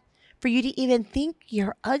sad for you to even think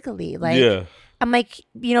you're ugly. Like, Yeah. I'm like,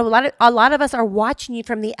 you know, a lot of us are watching you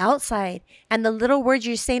from the outside, and the little words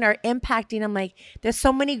you're saying are impacting. I'm like, there's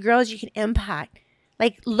so many girls you can impact.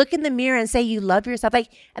 Like, look in the mirror and say you love yourself. Like,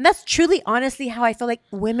 and that's truly, honestly, how I feel like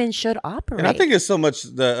women should operate. And I think it's so much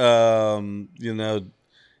the, you know,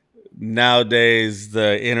 nowadays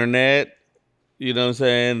the internet, you know what I'm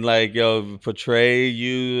saying? Like, yo, portray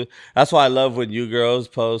you. That's why I love when you girls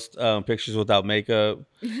post pictures without makeup.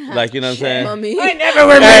 Like, you know what I'm saying? Mommy. I never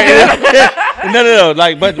wear makeup. No.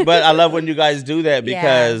 Like, but I love when you guys do that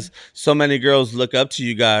because so many girls look up to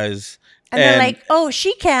you guys. And they're like, oh,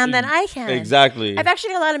 she can, then I can. Exactly. I've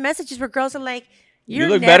actually got a lot of messages where girls are like, you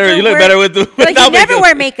look better. You look better without like, you never makeup.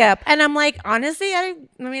 wear makeup. And I'm like, honestly, I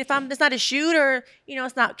mean, if it's not a shoot or, you know,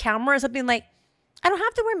 it's not camera or something, like, I don't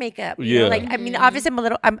have to wear makeup. You know? Like, I mean, obviously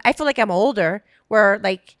I feel like I'm older where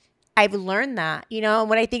like I've learned that, you know, and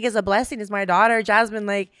what I think is a blessing is my daughter, Jasmine,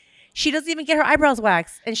 like, she doesn't even get her eyebrows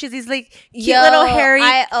waxed. And she's these like cute little hairy,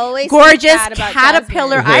 I always gorgeous think that about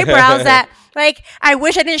caterpillar Jasmine. eyebrows that like, I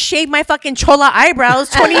wish I didn't shave my fucking chola eyebrows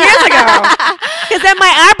 20 years ago. Because then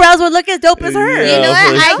my eyebrows would look as dope as hers. Yeah, You know what?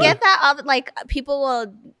 for I sure. get that. Like, people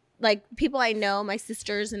will, like, people I know, my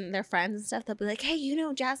sisters and their friends and stuff, they'll be like, hey, you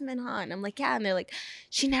know Jasmine, huh? And I'm like, yeah. And they're like,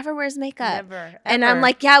 she never wears makeup. Never, And ever. I'm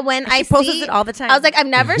like, yeah, when And I she posts see it all the time. I was like, I've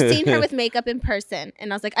never seen her with makeup in person.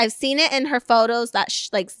 And I was like, I've seen it in her photos that,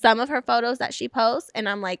 like, some of her photos that she posts. And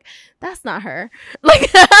I'm like, that's not her.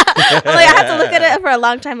 Like, I'm like, I have to look at it for a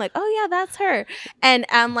long time. Like, oh, yeah, that's her. And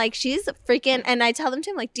I'm like, she's freaking. And I tell them to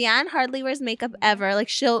him, like, Deanne hardly wears makeup ever.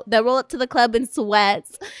 Like, they'll roll up to the club in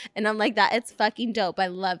sweats. And I'm like, that it's fucking dope. I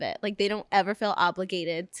love it. Like, they don't ever feel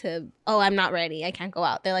obligated to, oh, I'm not ready, I can't go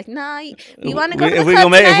out. They're like, nah, you want to go to the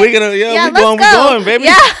club tonight? If we're gonna, yeah, we let's going, baby.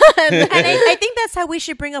 Yeah. And I think that's how we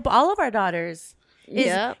should bring up all of our daughters. Is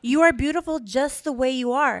Yep. you are beautiful just the way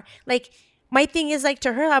you are. Like, my thing is, like,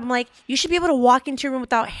 to her, I'm like, you should be able to walk into a room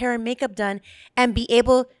without hair and makeup done and be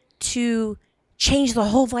able to change the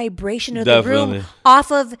whole vibration of the room Definitely.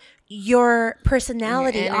 off of your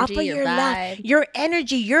personality, Your off energy, of your your vibe. your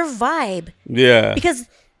energy, your vibe. Yeah. Because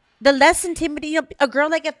the less intimidating, you know, a girl,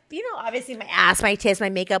 like, if, you know, obviously my ass, my tits, my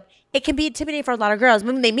makeup, it can be intimidating for a lot of girls.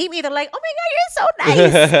 When they meet me, they're like, oh my God, you're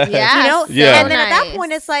so nice. Yeah. You know? Yeah. And then at that nice.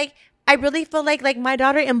 point, it's like, I really feel like my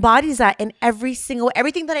daughter embodies that in everything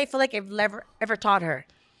that I feel like I've ever taught her.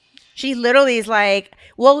 She literally is like,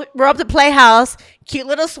 well, we're up to Playhouse, cute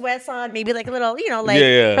little sweats on, maybe like a little, you know, like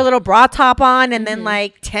Yeah. her little bra top on, and then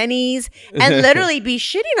like tennies, and literally be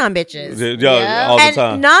shitting on bitches. Yo, Yeah. all the And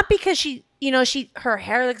time. not because she, you know, her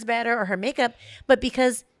hair looks better or her makeup, but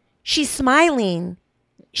because she's smiling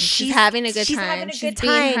she's having a good she's time. Having a She's good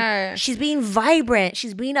being time. her. She's being vibrant.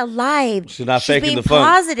 She's being alive. She's not faking being the fun.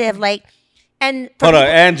 positive. Like, and for Hold on,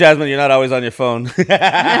 people- and Jasmine, you're not always on your phone.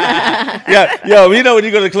 Yeah, yo, you know when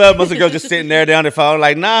you go to the club, most of the girls just sitting there on their phone,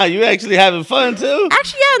 like, nah, you actually having fun too.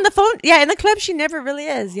 actually, yeah, in the phone, yeah, in the club, she never really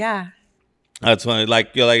is. Yeah. That's funny.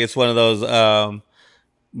 Like, you're like, it's one of those.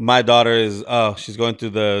 My daughter is, she's going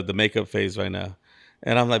through the makeup phase right now,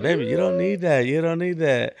 and I'm like, baby, you don't need that. You don't need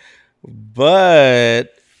that.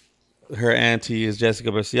 But her auntie is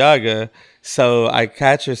Jessica Balenciaga, so I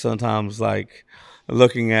catch her sometimes like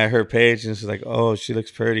looking at her page, and she's like, oh, she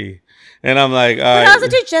looks pretty, and I'm like, all But right. also,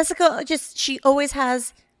 too, Jessica, she always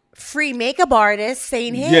has free makeup artists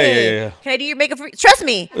saying, hey, Yeah. can I do your makeup free? Trust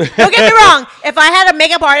me. Don't get me wrong. If I had a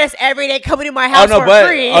makeup artist every day coming to my house for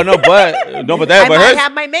free, but that, I but might hers,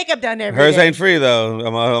 have my makeup done every hers day. ain't free though.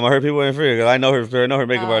 I'm gonna hurt people ain't free because I know her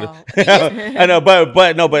makeup Oh. artist. I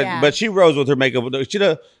know, Yeah. but she rose with her makeup.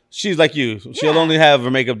 She's like you. She'll only have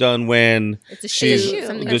her makeup done when It's a she's shoot,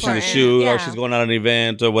 something she's a important. shoot Yeah. or she's going on an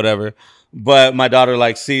event or whatever. But my daughter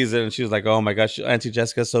like sees it and she's like, "Oh my gosh, Auntie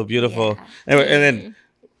Jessica's so beautiful." And then,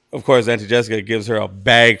 of course, Auntie Jessica gives her a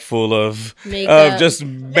bag full of Makeup. just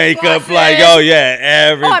makeup. glosses. Like, oh yeah,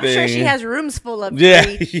 everything. Oh, I'm sure she has rooms full of Yeah,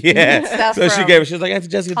 free yeah. stuff So she from gave her. She was like, Auntie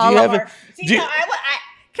Jessica, do all you of have our. it? See, do you-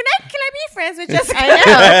 no, can I be friends with Jessica? I know.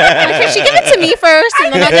 Like, can she give it to me first,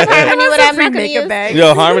 and then I'll give Harmony what I'm not going to use? bag.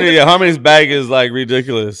 Yo, Harmony's bag is like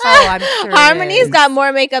ridiculous. Oh, I'm sure. Harmony's got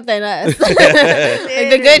more makeup than us. Like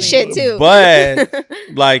the good shit too. But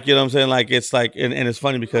like, you know what I'm saying? Like, it's like, and it's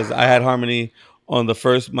funny because I had Harmony on my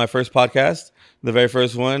first podcast, the very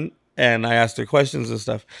first one, and I asked her questions and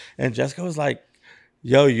stuff. And Jessica was like,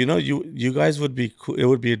 yo, you guys would be cool. It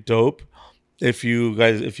would be dope if you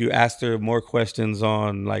asked her more questions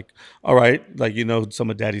on like, all right, like,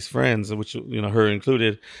 some of Daddy's friends, which, her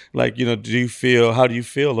included, like, how do you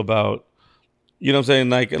feel about, you know what I'm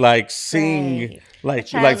saying? Like seeing,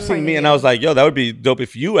 Right. like seeing me. And I was like, yo, that would be dope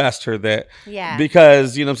if you asked her that. Yeah.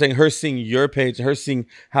 Because, you know what I'm saying? Her seeing your page, her seeing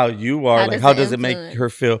how you are, how does it make influence? her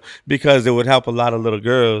feel? Because it would help a lot of little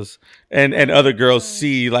girls and other girls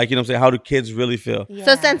see, like, you know what I'm saying? How do kids really feel? Yeah.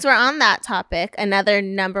 So since we're on that topic, another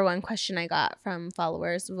number one question I got from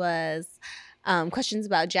followers was questions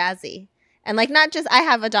about Jazzy. And like, not just, I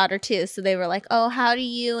have a daughter too. So they were like, oh, how do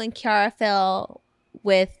you and Kiara feel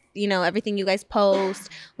with, everything you guys post,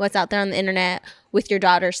 what's out there on the internet with your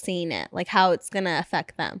daughter seeing it, like how it's going to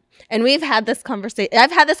affect them. And we've had this conversation.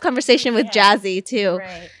 I've had this conversation with Jazzy too.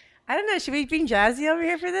 Right. I don't know. Should we bring Jazzy over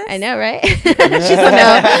here for this? I know, right? She's a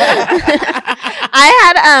no.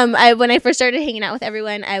 I had when I first started hanging out with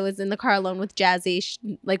everyone, I was in the car alone with Jazzy.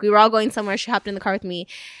 Like we were all going somewhere. She hopped in the car with me,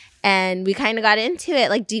 and we kind of got into it,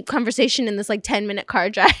 like deep conversation in this like 10-minute car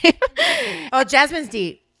drive. Oh, Jasmine's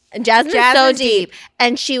deep. Jasmine's so Jasmine's deep. deep.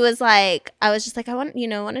 And she was like, I was just like, I want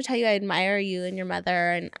to tell you I admire you and your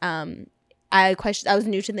mother. And I was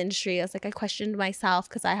new to the industry. I was like, I questioned myself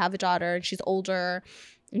because I have a daughter and she's older.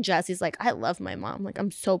 And Jesse's like, I love my mom. Like,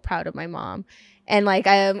 I'm so proud of my mom. And like,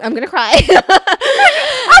 I'm gonna cry. I'm gonna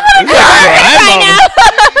cry right now.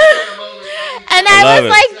 And I was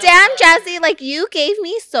like, damn, Jesse, like you gave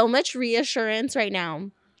me so much reassurance right now.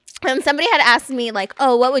 And somebody had asked me like,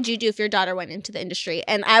 oh, what would you do if your daughter went into the industry?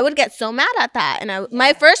 And I would get so mad at that. And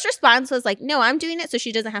my first response was like, no, I'm doing it so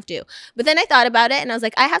she doesn't have to. But then I thought about it and I was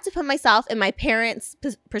like, I have to put myself in my parents'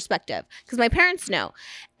 perspective because my parents know.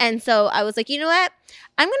 And so I was like, you know what?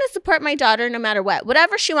 I'm going to support my daughter no matter what.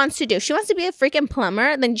 Whatever she wants to do. If she wants to be a freaking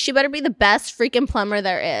plumber, then she better be the best freaking plumber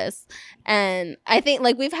there is. And I think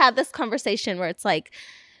like we've had this conversation where it's like,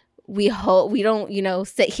 we don't,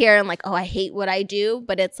 sit here and like, oh, I hate what I do.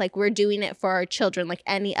 But it's like we're doing it for our children like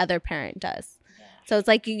any other parent does. Yeah. So it's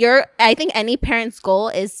like I think any parent's goal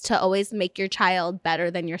is to always make your child better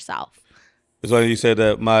than yourself. It's funny you said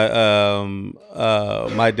that. My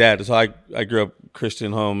dad. So I grew up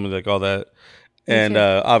Christian home, like all that, and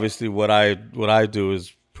obviously what I do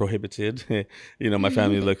is prohibited. My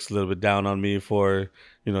family looks a little bit down on me for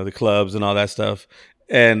the clubs and all that stuff.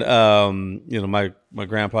 And my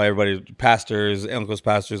grandpa, everybody, pastors, uncles,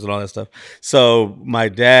 pastors, and all that stuff. So my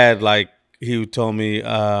dad, like, he told me, he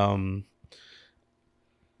goes,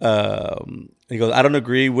 I don't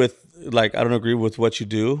agree with what you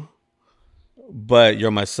do, but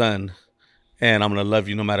you're my son, and I'm gonna love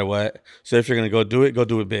you no matter what. So if you're gonna go do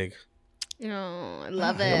it big. Oh, I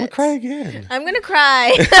love it. I'm gonna cry again. I'm gonna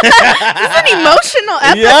cry. This is an emotional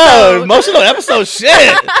episode. Yo, emotional episode. Shit.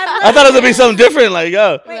 I thought it was gonna be something different. Like,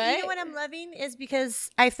 yo. Wait, you know what I'm loving is because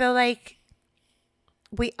I feel like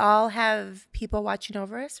we all have people watching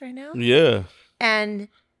over us right now, Yeah. and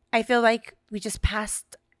I feel like we just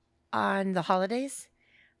passed on the holidays.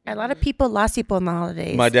 A lot of people lost people in the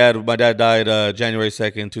holidays. My dad died January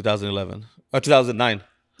 2nd, 2011 or 2009.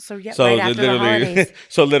 So yeah, So right after the holidays.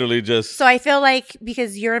 so literally just. So I feel like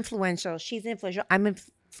because you're influential, she's influential, I'm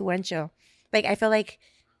influential. Like I feel like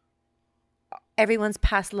everyone's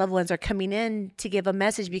past loved ones are coming in to give a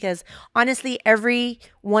message because honestly, every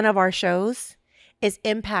one of our shows is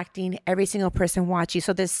impacting every single person watching.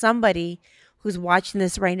 So there's somebody who's watching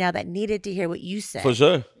this right now that needed to hear what you said. For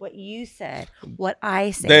sure. What you said, what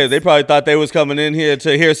I said. They probably thought they was coming in here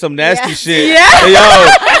to hear some nasty shit. Yeah.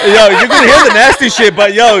 Hey, yo, you're gonna hear the nasty shit,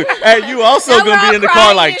 but yo, hey, you also Now we're gonna be all in the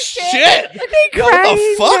car crying like and shit. They Yo, what the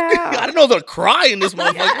crying fuck? now. I didn't know they're crying this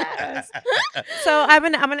motherfucker. Yes. So I'm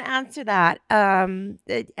gonna answer that.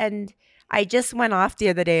 And I just went off the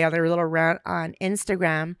other day on a little rant on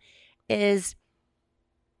Instagram. Is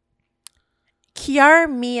Kiara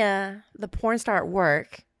Mia, the porn star at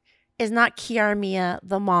work, is not Kiara Mia,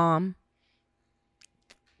 the mom,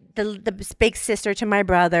 the big sister to my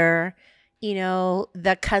brother, you know,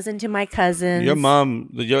 the cousin to my cousins. Your mom,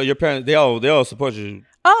 your parents, they all support you.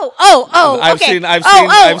 Oh, I've okay. seen. I've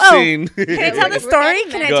seen. Can I tell the story?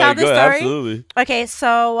 Can I Go tell ahead, the go ahead, story? absolutely. Okay,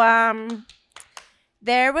 so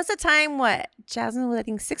there was a time, Jasmine was, I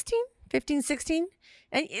think, 15, 16?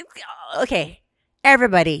 Okay,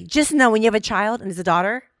 everybody, just know when you have a child and it's a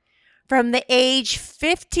daughter, from the age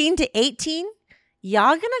 15 to 18,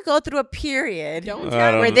 y'all gonna go through a period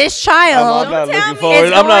where this child I'm not Don't tell looking me. forward.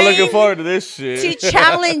 Is I'm not going looking forward to this shit. to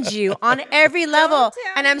challenge you on every level.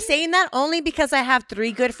 tell And I'm saying that only because I have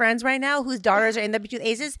 3 good friends right now whose daughters are in the between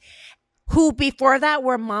ages, who before that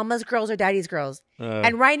were mama's girls or daddy's girls.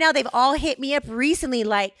 And right now they've all hit me up recently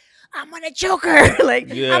like, I'm gonna choke her.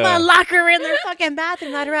 Like, Yeah. I'm gonna lock her in their fucking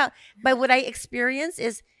bathroom, let her out. But what I experienced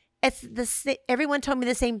is everyone told me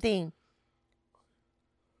the same thing.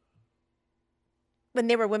 When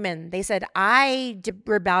they were women, they said, I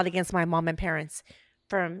rebelled against my mom and parents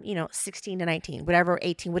from, 16 to 19, whatever,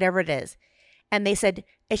 18, whatever it is. And they said,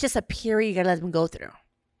 it's just a period you gotta let them go through.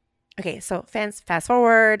 Okay, so fast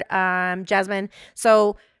forward, Jasmine.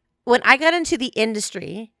 So when I got into the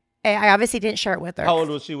industry, I obviously didn't share it with her. How old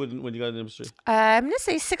was she when you got in the industry? I'm going to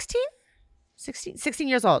say 16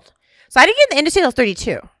 years old. So I didn't get in the industry until I was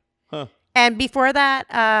 32. Huh. And before that,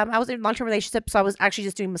 I was in a long-term relationship, so I was actually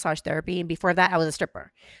just doing massage therapy. And before that, I was a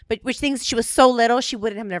stripper. But which things, she was so little, she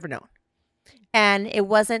wouldn't have never known. And it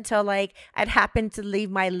wasn't until I'd happened to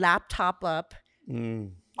leave my laptop up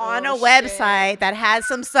on a website that had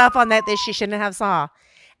some stuff on that she shouldn't have saw.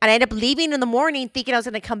 And I ended up leaving in the morning thinking I was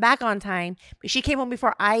going to come back on time. But she came home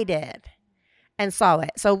before I did and saw it.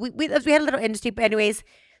 So we had a little industry. But anyways,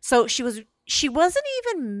 so she wasn't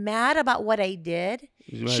even mad about what I did.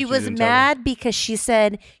 She was mad because she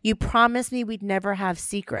said, you promised me we'd never have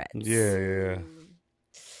secrets. Yeah.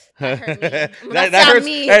 That hurt me. that hurts.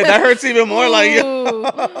 me. Hey, that hurts even more. Ooh,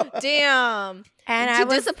 damn. And to I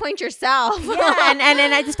was disappoint yourself. yeah, and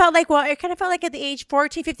then I just felt like, well, it kind of felt like at the age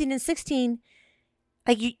 14, 15, and 16,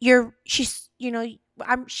 like she's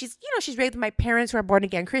raised with my parents who are born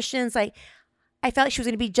again Christians. Like, I felt like she was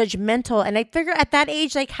going to be judgmental, and I figured at that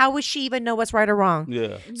age, like, how would she even know what's right or wrong?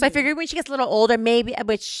 Yeah. So I figured when she gets a little older, maybe,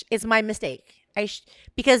 which is my mistake,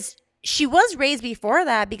 because she was raised before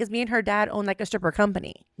that because me and her dad owned like a stripper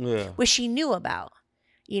company, which she knew about,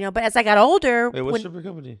 But as I got older, Hey, what's stripper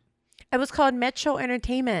company? It was called Metro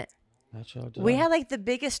Entertainment. Metro. We had like the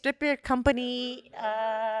biggest stripper company.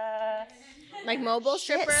 Like mobile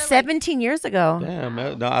stripper? 17 years ago. Damn,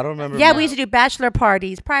 no, I don't remember. Yeah, we used to do bachelor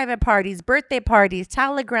parties, private parties, birthday parties,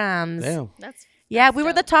 telegrams. Damn. We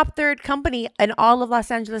were the top 3rd company in all of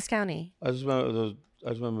Los Angeles County. I just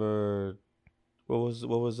remember. What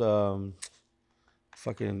was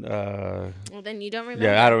fucking. Well, then you don't remember.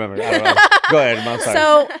 Yeah, I don't remember. Go ahead, I'm sorry.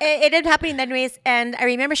 So it ended up happening anyways, and I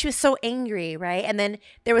remember she was so angry, right? And then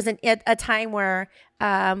there was a time where,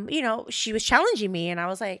 she was challenging me, and I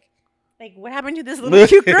was like, what happened to this little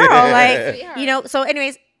cute girl? Like, so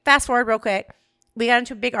anyways, fast forward real quick. We got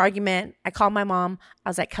into a big argument. I called my mom. I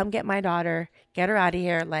was like, come get my daughter. Get her out of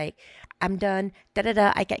here. Like, I'm done.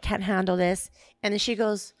 Da-da-da. I can't handle this. And then she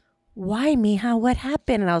goes, why, mija? What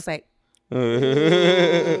happened? And I was like,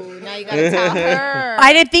 Ooh, now you gotta tell her.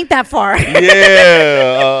 I didn't think that far.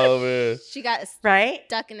 Yeah. Oh, man. She got right?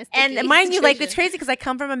 stuck in a And sticky mind you, it's situation. crazy because I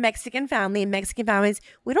come from a Mexican family. And Mexican families,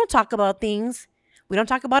 we don't talk about things. We don't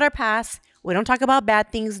talk about our past. We don't talk about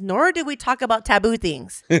bad things, nor do we talk about taboo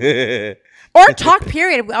things. Or talk,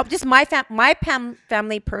 period. Just my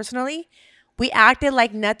family personally, we acted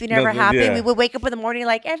like nothing ever happened. Yeah. We would wake up in the morning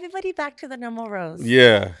like, everybody back to the normal rows.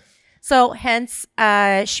 Yeah. So hence,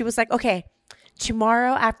 she was like, okay,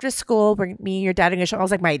 tomorrow after school, me and your dad are going to show. I was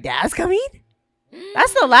like, my dad's coming?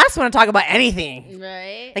 That's the last one to talk about anything.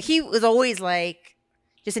 Right. Like, he was always like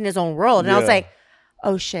just in his own world. And I was Yeah. like,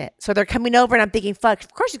 oh shit. So they're coming over and I'm thinking, fuck,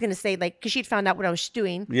 of course she's gonna say, like, because she'd found out what I was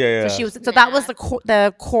doing. Yeah. So that was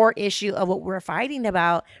the core issue of what we're fighting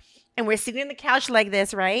about. And we're sitting on the couch like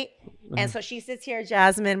this, right? And so she sits here,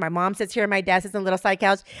 Jasmine. My mom sits here. My dad sits on the little side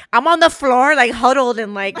couch. I'm on the floor, like huddled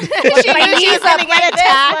and like She my knew she knees was up gonna like get this.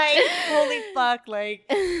 attacked. Like, holy fuck! Like,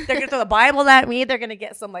 they're gonna throw the Bible at me. They're gonna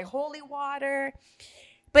get some like holy water.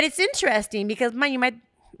 But it's interesting because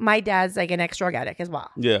my dad's like an ex-drug addict as well.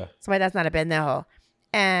 Yeah. So my dad's not a pendejo.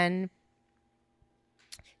 And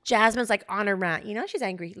Jasmine's like on a rant, you know, she's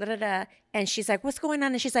angry, and she's like, what's going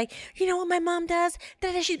on? And she's like, you know what my mom does?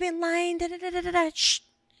 She's been lying, Shh.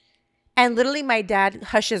 And literally my dad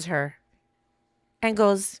hushes her and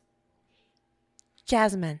goes,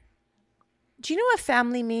 Jasmine, do you know what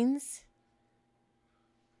family means?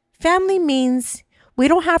 Family means we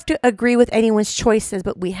don't have to agree with anyone's choices,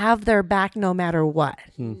 but we have their back no matter what.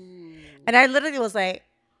 And I literally was like,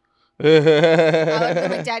 I would have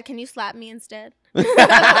been like, Dad, can you slap me instead? like,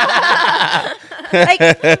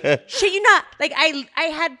 shit, you not like I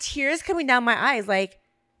had tears coming down my eyes. Like,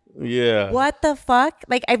 Yeah. what the fuck?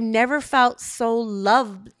 Like, I've never felt so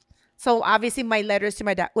loved. So obviously, my letters to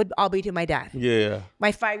my dad would all be to my dad. Yeah.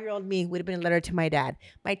 My 5-year-old me would have been a letter to my dad.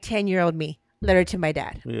 My 10-year-old me, letter to my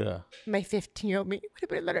dad. Yeah. My 15-year-old me would have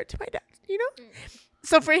been a letter to my dad. You know.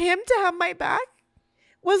 So for him to have my back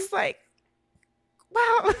was like,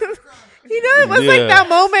 wow. You know, it was like Yeah. that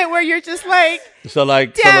moment where you're just like, So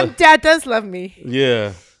like, damn, dad does love me.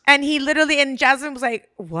 yeah. And he literally, and Jasmine was like,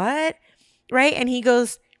 what? Right? And he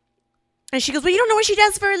goes, and she goes, well, you don't know what she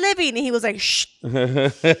does for a living. And he was like, shh.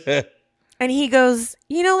 And he goes,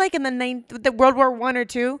 you know, like in the World War I or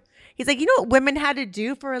II, he's like, you know what women had to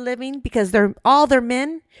do for a living because all their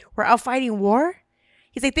men were out fighting war?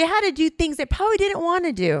 He's like, they had to do things they probably didn't want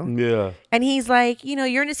to do. Yeah. And he's like, you know,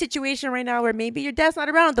 you're in a situation right now where maybe your dad's not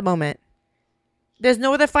around at the moment. There's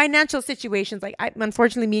no other financial situations. Like,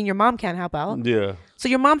 unfortunately, me and your mom can't help out. Yeah. So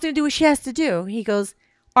your mom's going to do what she has to do. He goes,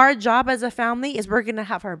 our job as a family is we're going to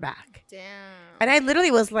have her back. Damn. And I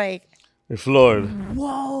literally was like, You're floored.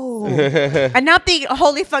 whoa. And now thinking,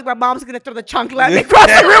 holy fuck, my mom's going to throw the chancla at me across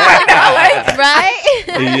the room right now. Like, Right?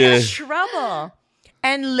 I'm in Yeah. trouble.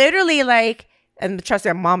 And literally, like, and trust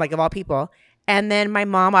me, my mom, like, of all people. And then my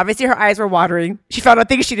mom, obviously her eyes were watering. She found out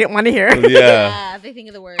things she didn't want to hear. Yeah. Yeah, they think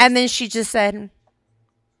of the worst. And then she just said,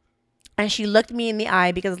 and she looked me in the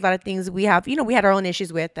eye because a lot of things we have, you know, we had our own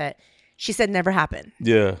issues with that she said never happened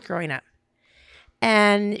Yeah. growing up.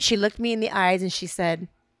 And she looked me in the eyes and she said,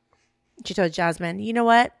 she told Jasmine, you know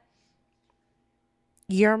what?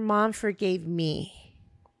 Your mom forgave me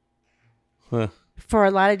Huh. for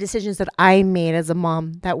a lot of decisions that I made as a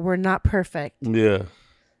mom that were not perfect. Yeah.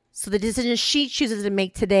 So the decisions she chooses to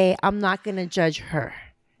make today, I'm not going to judge her.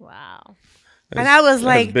 wow. And I was That's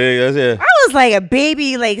like, big. That's it. I was like a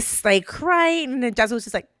baby, like crying, and then Jasmine was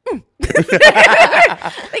just like,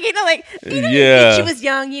 like Yeah. she was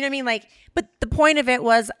young, you know what I mean? Like, but the point of it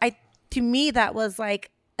was, to me that was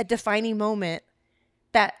like a defining moment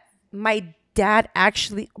that my dad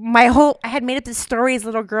actually, I had made up this story as a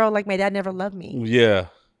little girl, like my dad never loved me, Yeah.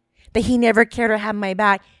 that he never cared or had my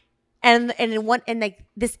back, and like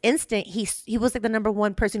this instant, he was like the number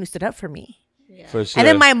one person who stood up for me. Yeah. For sure. And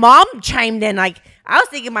then my mom chimed in. Like, I was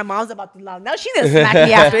thinking my mom's about to love. No, she's gonna smack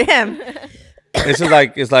me after him, it's just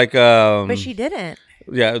like but she didn't.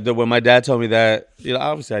 yeah, when my dad told me that, you know,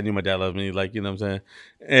 obviously I knew my dad loved me, like, you know what I'm saying?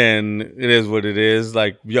 And it is what it is.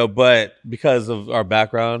 Like, yo, but because of our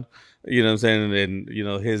background, you know what I'm saying? And you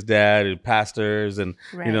know, his dad and pastors and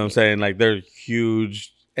you know what I'm Right. saying? Like, they're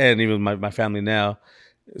huge, and even my family now.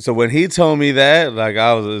 So when he told me that, like,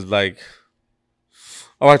 I was like,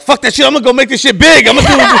 all right, fuck that shit. I'm gonna go make this shit big. I'm gonna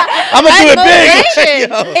do it big.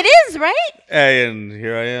 Yo. It is, right? Hey, and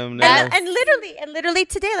here I am now. And literally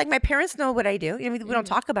today, like my parents know what I do. You know, we don't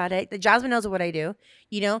talk about it. The Jasmine knows what I do.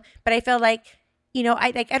 You know, but I felt like, you know,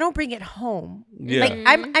 I don't bring it home. Yeah. Like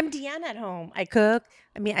I'm Deanna at home. I cook.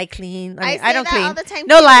 I mean, I clean. I I don't say that clean all the time,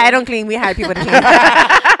 No too. lie, I don't clean. We hire people to clean.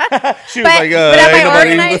 She was like, but am ain't I nobody-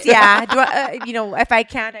 organized? Yeah. Do I, you know, if I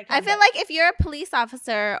can, I can. I feel like if you're a police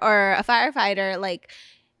officer or a firefighter, like,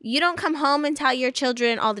 you don't come home and tell your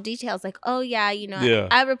children all the details. Like, oh, yeah, you know, Yeah.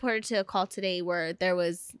 I reported to a call today where there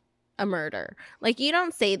was a murder. Like, you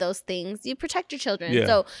don't say those things. You protect your children. Yeah.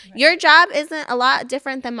 So your job isn't a lot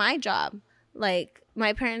different than my job. Like,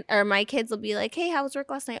 my parent or my kids will be like, hey, how was work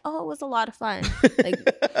last night? Oh, it was a lot of fun. Like,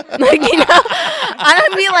 you know, I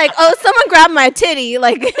don't be like, oh, someone grabbed my titty.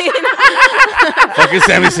 Like, you know. Fucking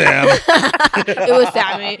Sammy Sam. It was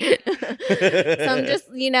Sammy. So I'm just,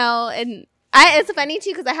 you know, and It's funny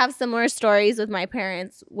too because I have similar stories with my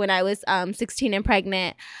parents. When I was 16 and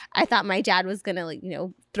pregnant, I thought my dad was gonna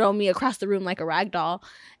throw me across the room like a rag doll,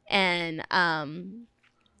 and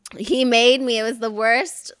he made me. It was the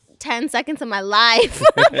worst 10 seconds of my life.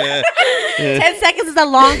 10 seconds is a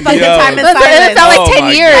long fucking time in silence. It felt like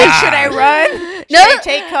 10 years. God. Should I run? Should I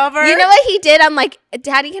take cover? You know what he did? I'm like,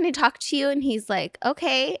 Daddy, can I talk to you? And he's like,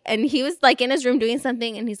 okay. And he was like in his room doing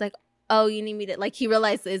something, and he's like, oh, you need me to, like, he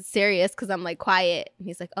realized it's serious because I'm like quiet. And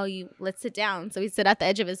he's like, oh, let's sit down. So we sit at the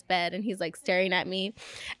edge of his bed, and he's like staring at me,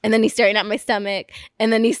 and then he's staring at my stomach,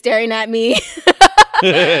 and then he's staring at me.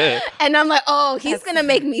 And I'm like, oh, he's gonna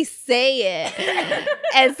make me say it.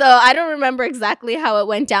 And so I don't remember exactly how it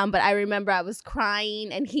went down, but I remember I was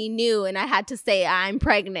crying, and he knew, and I had to say I'm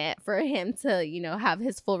pregnant for him to have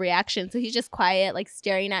his full reaction. So he's just quiet, like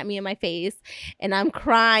staring at me in my face, and I'm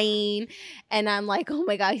crying, and I'm like, oh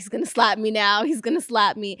my God, he's gonna slap me now, he's gonna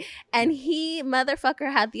slap me. And he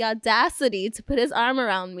motherfucker had the audacity to put his arm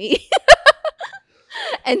around me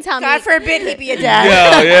and tell me, God forbid he be a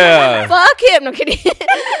dad. Yeah. Fuck him. No kidding.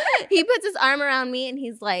 He puts his arm around me, and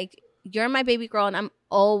he's like, you're my baby girl, and I'm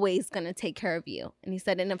always gonna take care of you. And he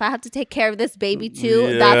said, and if I have to take care of this baby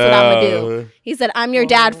too, that's what I'm gonna do. He said, I'm your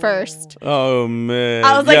dad first. Oh man.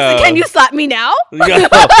 I was like, so can you slap me now?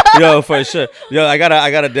 Yo, for sure. Yo, I got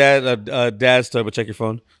a dad story, but check your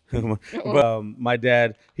phone. But, my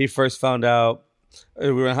dad, he first found out I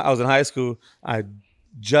was in high school. I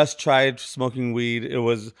just tried smoking weed. It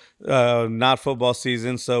was not football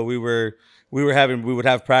season, so we would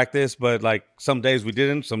have practice, but like some days we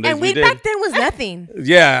didn't, some days and we weed did. back then was nothing.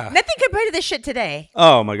 Yeah. Nothing compared to this shit today.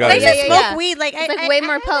 Oh my God. Like, Yeah. I smoke weed like It's I, like way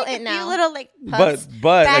more I had, potent like, a few now. little like puffs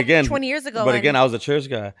But back again, 20 years ago. But again, I was a church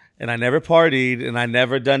guy, and I never partied, and I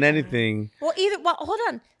never done anything. Well, hold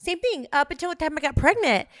on. Same thing. Up until the time I got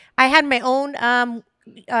pregnant, I had my own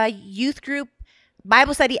youth group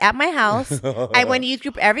Bible study at my house. I went to youth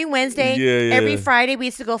group every Wednesday. Yeah. Every Friday we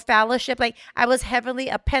used to go fellowship. Like I was heavily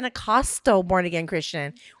a Pentecostal born again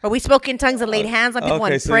Christian, where we spoke in tongues and laid hands on people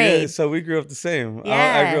and prayed. So we grew up the same. I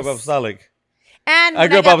Yes. grew up apostolic. And I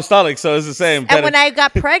grew up apostolic, so it's the same. And when I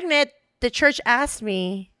got pregnant, the church asked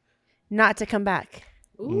me not to come back.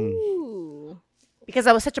 Ooh. Because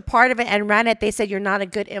I was such a part of it and ran it. They said you're not a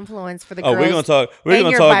good influence for the girls. we're gonna talk. We're in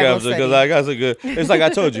gonna your talk Bible after because study. I got a good. It's like I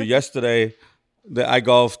told you yesterday that I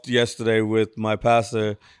golfed yesterday with my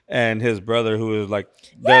pastor and his brother, who is like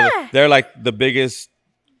they're like the biggest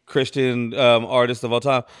Christian artist of all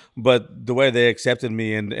time. But the way they accepted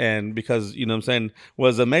me and because you know what I'm saying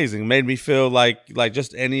was amazing. Made me feel like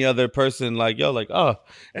just any other person. Like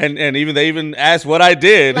and even they even asked what I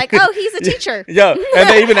did. Like, oh, he's a teacher. Yeah, and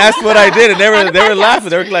they even asked what I did, and they were laughing.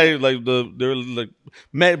 They were like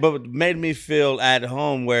made me feel at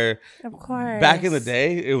home. Where Of course. back in the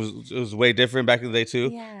day, it was way different back in the day too.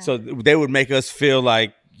 Yeah. So they would make us feel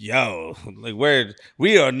like, yo, like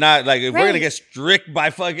we are not like if we're gonna Right. get strict by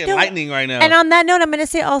fucking lightning right now. And on that note, I'm going to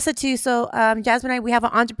say also too, so Jasmine and I, we have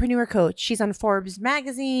an entrepreneur coach. She's on Forbes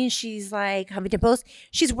magazine. She's like Huffington Post.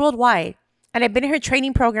 She's worldwide. And I've been in her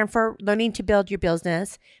training program for learning to build your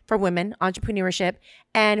business for women, entrepreneurship.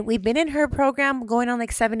 And we've been in her program going on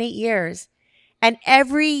like 7-8 years. And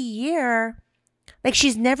every year, like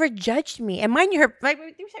she's never judged me. And mind you, her, like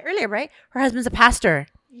we said earlier, right? Her husband's a pastor.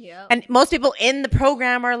 Yeah. And most people in the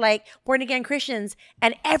program are like born again Christians.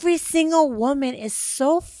 And every single woman is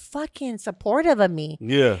so fucking supportive of me.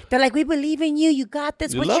 yeah, They're like, we believe in you. You got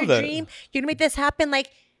this. You What's love your that. dream? You're going to make this happen. Like,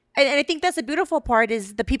 and I think that's the beautiful part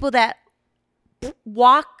is the people that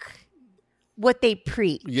walk what they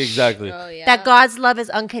preach. yeah, exactly. Oh yeah. That God's love is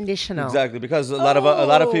unconditional. Exactly, because a lot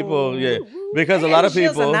of people, because a lot of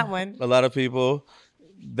Chills on people, that one. a lot of people,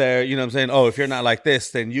 they're, you know what I'm saying, oh, if you're not like this,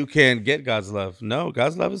 then you can't get God's love. No,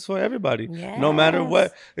 God's love is for everybody. No matter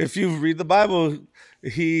what. If you read the Bible,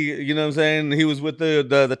 he, you know what I'm saying, he was with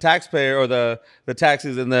the taxpayer or the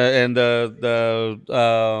taxes and the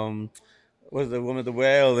what is the woman at the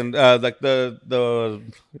well and like the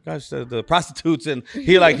prostitutes, and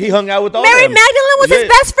he hung out with all Mary them. Magdalene was his Yeah.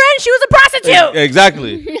 best friend. She was a prostitute.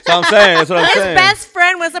 Exactly. So I'm saying, that's what I'm His saying. best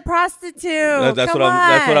friend was a prostitute. That's Come what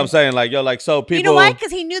I'm on. saying. Like, yo, like, so people. You know why?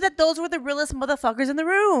 Because he knew that those were the realest motherfuckers in the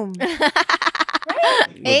room.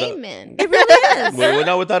 Amen. It really is. Well,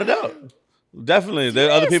 no, without a doubt, definitely. There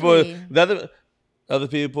are other people. Seriously. The other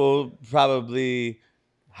people probably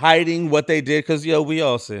hiding what they did because we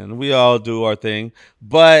all sin, we all do our thing.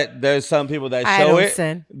 But there's some people that I show don't it.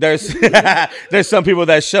 sin. There's some people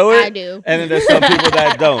that show it. I do. And then there's some people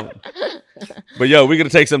that don't. But we're gonna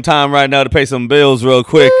take some time right now to pay some bills real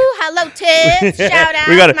quick. Ooh, hello, Tiff. Shout out.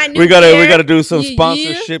 we my new year. gotta do some Yeah.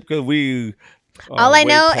 sponsorship because we All I way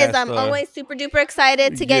know is past I'm always super duper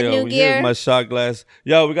excited to get new here's gear. my shot glass.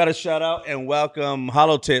 Yo, we got to shout out and welcome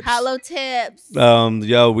Hollow Tips. Hollow Tips.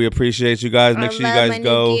 Yo, we appreciate you guys. Make sure you guys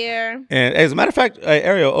go. And as a matter of fact,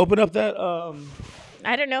 Ariel, open up that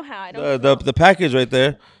I don't know how. I don't know. the package right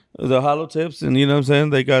there, the Hollow Tips, and you know what I'm saying.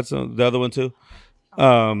 They got the other one too.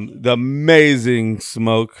 The amazing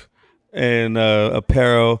smoke and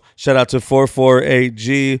apparel. Shout out to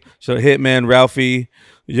 448G. So Hitman Ralphie.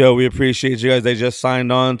 Yo, we appreciate you guys. They just signed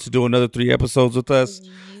on to do another 3 episodes with us.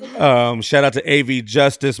 Shout out to AV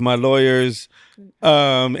Justice, my lawyers.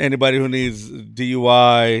 Anybody who needs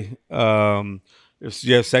DUI, if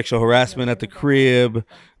you have sexual harassment at the crib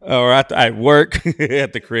or at work,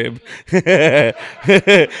 at the crib. Yo,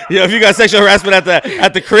 if you got sexual harassment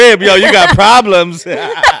at the crib, yo, you got problems.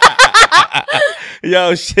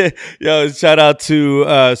 Yo, shout out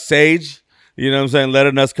to Sage. You know what I'm saying?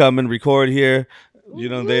 Letting us come and record here. You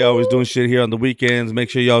know, they always doing shit here on the weekends. Make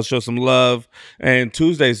sure y'all show some love. And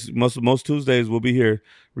Tuesdays, most Tuesdays, we'll be here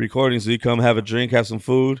recording. So you come have a drink, have some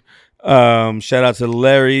food. Shout out to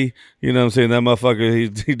Larry. You know what I'm saying? That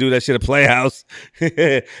motherfucker, he do that shit at Playhouse.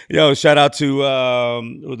 Yo, shout out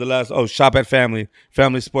to Shop at Family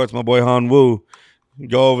Sports, my boy Han Wu.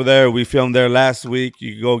 Go over there. We filmed there last week.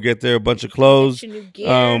 You can go get there a bunch of clothes,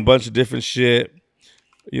 bunch of different shit.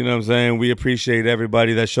 You know what I'm saying? We appreciate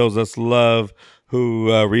everybody that shows us love, who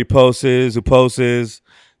reposts, who posts.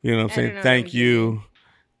 You know what I'm saying? Thank you.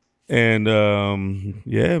 And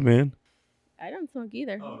yeah, man. I don't smoke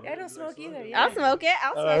either. I don't smoke either. Yeah. I'll smoke it.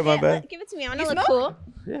 I'll smoke my it. bad. Give it to me. I want to look cool.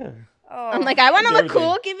 Yeah. Oh. I'm like, I want to look everything.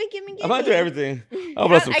 cool. Give me. I might do everything. I'll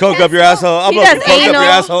blow some I coke can't up your smoke. asshole. I'll He blow some does coke up your anal.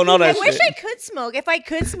 asshole and all that I wish shit. I could smoke. If I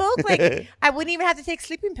could smoke, like I wouldn't even have to take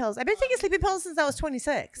sleeping pills. I've been taking sleeping pills since I was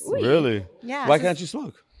 26. Really? Yeah. Why can't you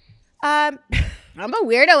smoke? I'm a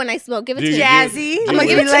weirdo when I smoke. Give it Do to you me. get- Jazzy, do you would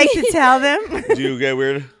get- you like to tell them? Do you get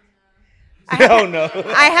weird? Oh no.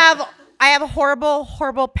 I have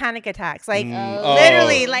horrible panic attacks. Like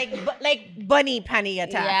literally, like bunny panic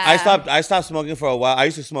attacks. Yeah. I stopped smoking for a while. I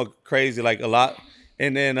used to smoke crazy, like a lot,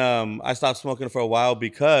 and then I stopped smoking for a while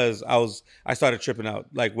because I started tripping out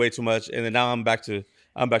like way too much, and then now I'm back to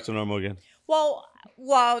normal again. Well,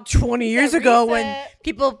 20 years ago when reset.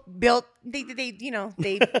 people built, they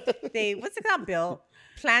what's it called?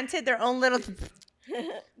 Planted their own little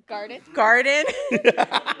Garden.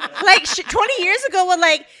 Like 20 years ago, when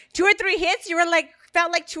like 2 or 3 hits, you were like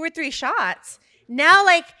felt like 2 or 3 shots. Now,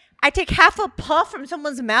 like I take half a puff from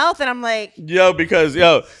someone's mouth, and I'm like, Because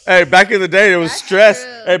hey, back in the day it was stress.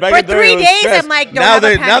 true. Hey, back For in the day 3 it was days, stress. I'm like, don't now have a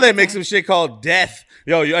they panic make attack. some shit called death.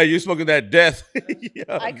 You smoking that death?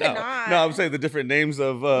 I could not. No, I'm saying the different names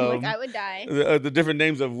of Like I would die. the different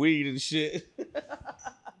names of weed and shit.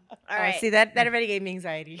 All right. see that already gave me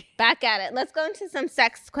anxiety. Back at it. Let's go into some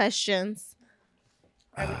sex questions.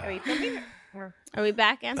 Are we filming? Or- Are we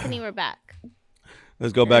back, Anthony? We're back.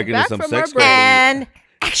 Let's go back into back some from sex our break. And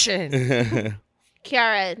action. questions.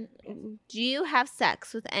 Kiara, do you have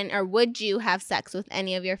sex with any, or would you have sex with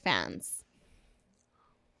any of your fans?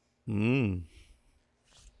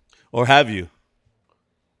 Or have you?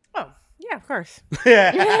 Oh, yeah, of course.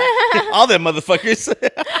 All them motherfuckers.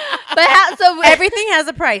 But so Everything has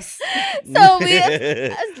a price. we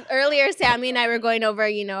as earlier, Sammy and I were going over,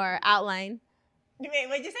 our outline. Wait,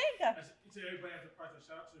 what'd you say?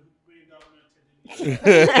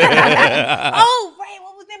 Oh, right.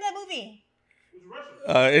 What was the name of that movie?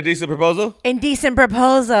 Indecent Proposal? Indecent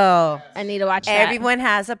Proposal. I need to watch that. Everyone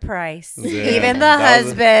has a price, Yeah, even the that was a-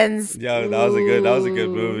 husbands. Yo, that was a good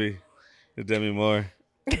movie. The Demi Moore.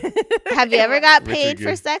 Have you ever got Richard paid for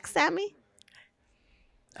Gere. sex, Sammy?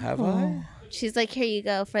 Have I? She's like, here you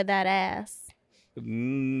go for that ass.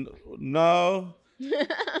 No.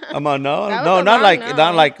 I'm on no. That was No, a not long like no.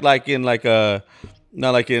 not like in like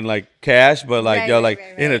not like in like cash, but like Right,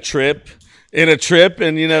 right. in a trip. In a trip,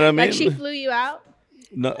 and you know what I mean? Like she flew you out?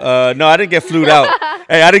 No, I didn't get flued out.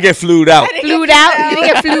 Hey, I didn't get flued out. Flued out? You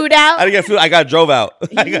didn't get flued out? I didn't get flued. I got drove out.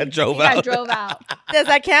 I got drove You got out. drove out. Does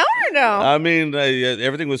that count or no? I mean,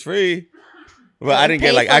 everything was free, but I didn't get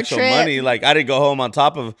Paid like for a actual trip. money. Like I didn't go home on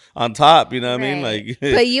top. You know what I mean? Right. Like,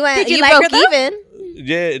 But you went, Did you you like her, broke though? even.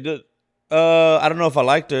 yeah. I don't know if I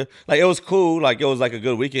liked her. Like it was cool. Like it was like a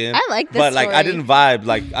good weekend. I like this but like I story. didn't vibe.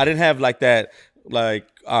 Like I didn't have like that. Like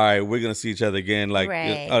all right, we're gonna see each other again. Like,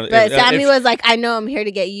 Right. But Sammy was like, I know I'm here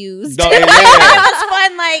to get used. No, It was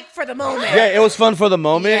fun, like for the moment. yeah, it was fun for the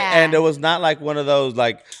moment, Yeah. and it was not like one of those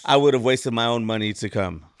like I would have wasted my own money to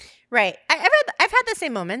come. Right. I've had the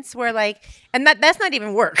same moments where like, and that's not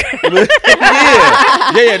even work.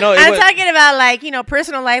 yeah. No, I'm talking about like,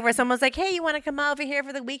 personal life where someone's like, hey, you want to come out over here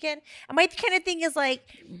for the weekend? And my kind of thing is like,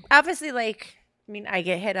 obviously like, I mean, I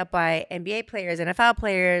get hit up by NBA players, NFL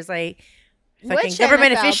players, like fucking Which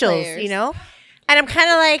government NFL officials, players? you know? And I'm kind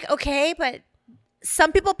of like, okay, but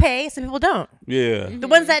some people pay, some people don't. Yeah. The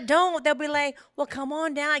ones that don't, they'll be like, well, come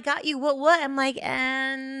on down. I got you. What? I'm like,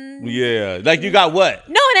 and... Yeah. Like, you got what?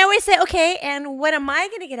 No, and I always say, okay, and what am I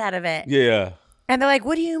going to get out of it? Yeah. And they're like,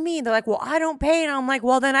 what do you mean? They're like, well, I don't pay. And I'm like,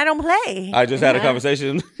 well, then I don't play. I just had a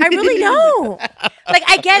conversation. I really don't. Like,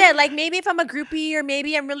 I get it. Like, maybe if I'm a groupie or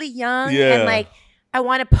maybe I'm really young Yeah. and, like, I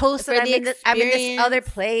want to post For that the I'm in this experience. other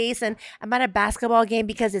place and I'm at a basketball game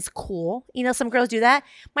because it's cool. You know, some girls do that.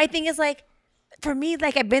 My thing is, like, for me,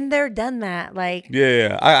 like, I've been there, done that. Like,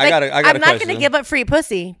 Yeah. I got a I'm not question. going to give up free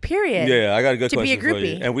pussy, period. Yeah, I got a good to be question a for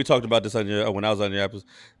you. groupie. And we talked about this on your when I was on your episode.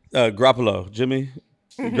 Garoppolo, Jimmy.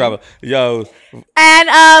 Mm-hmm. Garoppolo. Yo,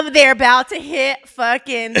 And they're about to hit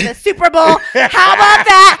fucking the Super Bowl. How about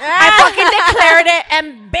that? I fucking declared it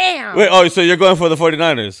and bam. wait, oh, so you're going for the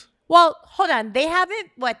 49ers? Well, hold on. They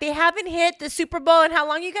haven't hit the Super Bowl in how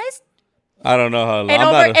long, you guys? I don't know how long.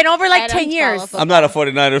 And over I like don't 10 years. follow I'm not a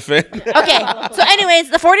 49er fan. Okay. So anyways,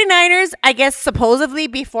 the 49ers, I guess supposedly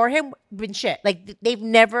before him been shit. Like they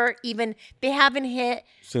haven't hit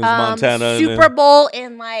Since Montana and Super then- Bowl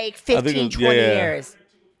in like 15, think it was- 20 yeah. years.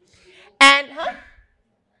 And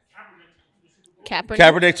Kaepernick.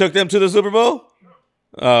 Kaepernick took them to the Super Bowl?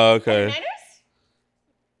 Oh, okay.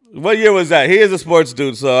 49ers? What year was that? He is a sports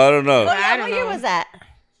dude, so I don't know. Oh, yeah, what year was that?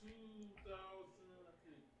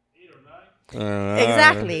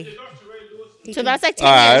 Exactly. So that's like 10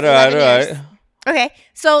 All right, years. all right, 11 all years. right. Okay,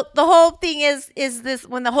 so the whole thing is this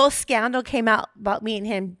when the whole scandal came out about me and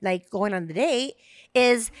him like going on the date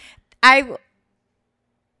is I'm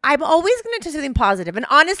always gonna do something positive and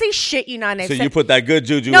honestly shit you not. So you put that good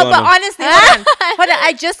juju no, on but him. honestly, hold on.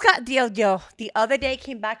 I just got the other day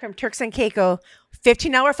came back from Turks and Caicos,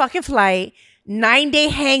 15-hour fucking flight, 9-day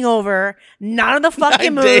hangover, not on the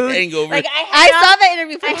fucking 9-day mood. hangover. Like I saw that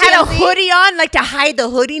interview from I had a TMZ. hoodie on, like to hide the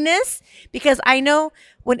hoodiness, because I know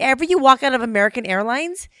whenever you walk out of American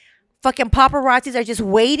Airlines, fucking paparazzis are just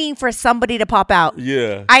waiting for somebody to pop out.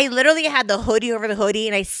 Yeah. I literally had the hoodie over the hoodie,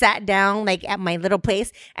 and I sat down like at my little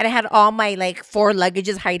place, and I had all my like 4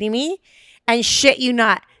 luggages hiding me, and shit you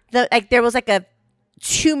not, there was like a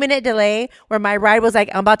 2-minute delay where my ride was like,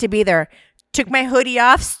 I'm about to be there. Took my hoodie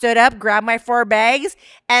off, stood up, grabbed my 4 bags,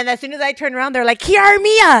 and as soon as I turned around, they're like, Kiara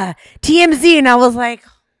Mia, TMZ, and I was like,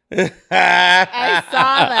 I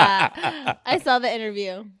saw that. I saw the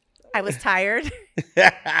interview. I was tired,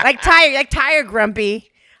 like tired, grumpy,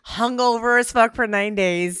 hungover as fuck for 9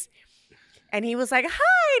 days, and he was like,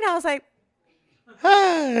 "Hi," and I was like,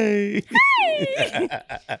 Hi.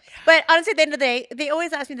 But honestly, at the end of the day, they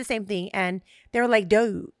always ask me the same thing, and they were like,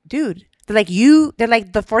 dude. They're like,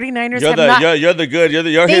 the 49ers You're have not. you're the good. You're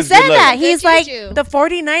They his said good luck. that. He's Good like, juju. the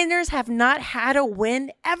 49ers have not had a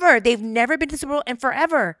win ever. They've never been to Super Bowl in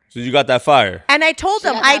forever. So you got that fire. And I told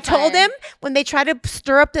them, got that fire. them when they try to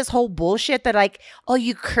stir up this whole bullshit that like, oh,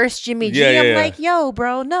 you cursed Jimmy G. Yeah, I'm yeah, yeah. like, yo,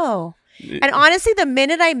 bro, no. And honestly, the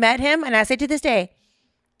minute I met him, and I say to this day,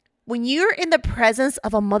 when you're in the presence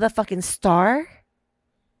of a motherfucking star,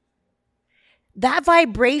 that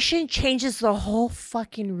vibration changes the whole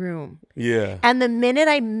fucking room. Yeah. And the minute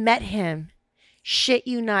I met him, shit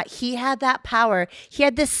you not, he had that power. He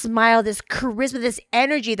had this smile, this charisma, this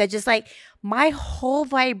energy that just like my whole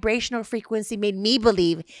vibrational frequency made me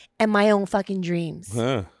believe in my own fucking dreams.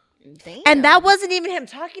 Huh. Damn. And that wasn't even him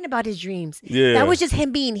talking about his dreams. Yeah. That was just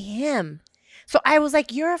him being him. So I was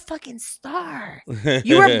like, you're a fucking star.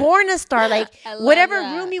 You were born a star. Like I love whatever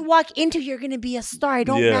that. room you walk into, you're going to be a star. It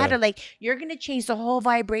don't Yeah. matter. Like you're going to change the whole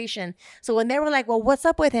vibration. So when they were like, well, what's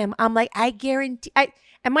up with him? I'm like, I guarantee.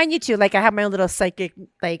 And mind you too, like I have my own little psychic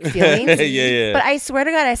like feelings. Yeah. But I swear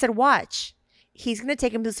to God, I said, watch. He's going to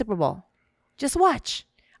take him to the Super Bowl. Just watch.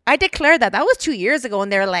 I declared that. That was 2 years ago.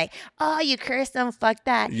 And they were like, oh, you cursed him. Fuck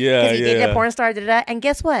that. Yeah, Because he dated yeah. a porn star. Da-da-da. And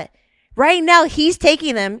guess what? Right now, he's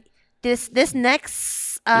taking them. This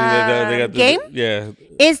next They got game Yeah.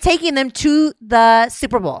 is taking them to the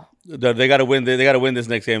Super Bowl. They got to win. They got to win this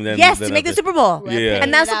next game. Then Yes, then to make the after- Super Bowl. We're Yeah. putting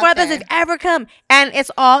And that's it the out farthest there. they've ever come. And it's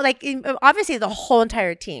all like, obviously, the whole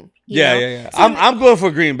entire team. you Yeah, know? yeah. So I'm going for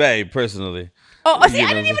Green Bay personally. Oh, see, You I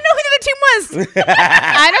know. didn't even know who the team was.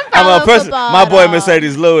 I don't I'm follow a person. football My at boy all.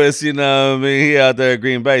 Mercedes Lewis. You know, what I mean, he out there at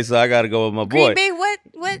Green Bay, so I got to go with my boy. Green Bay,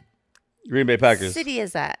 what Green Bay Packers. city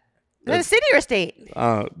is that? Is it a city or state?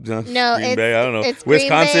 No, Green it's- Bay. I don't know. it's Green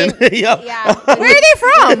Wisconsin. Bay. Yeah. Yeah. Where are they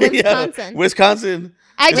from? Yeah. Wisconsin. Wisconsin.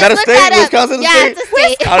 I Is just that a looked state? that up. Wisconsin a Yeah, state? it's a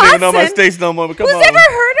state. I don't even know my Wisconsin? states no more. But come Who's on. ever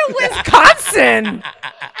heard of Wisconsin?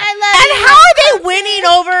 I love And you. how are they winning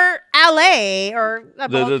over LA or The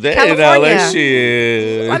California. in LA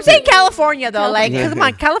shit. I'm saying California though. Like, come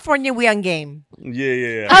on, California, we on game.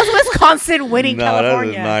 Yeah. How's Wisconsin winning Nah, that's the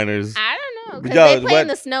California? Niners. I don't know because Yo, they play in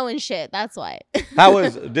what- the snow and shit. That's why. How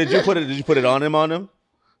was? Did you put it on him? On him?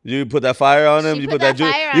 You put that fire on him. She You put put that.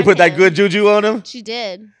 that fire You on put that him. good juju on him. She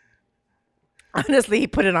did. Honestly, he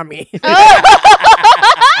put it on me.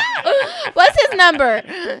 What's his number?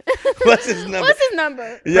 What's his number? What's his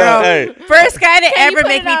number? Yo, Bro, hey. first guy to Can you ever put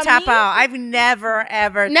make it me on tap me? out. I've never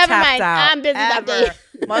ever Never tapped mind. out. I'm busy that ever.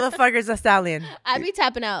 day. Motherfucker's a stallion. I be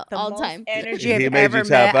tapping out The all the most time. energy He I've made you ever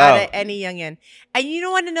tap met out of out. any youngin. And you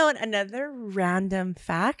don't want to know another random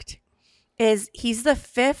fact is he's the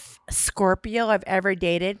 5th Scorpio I've ever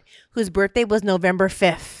dated whose birthday was November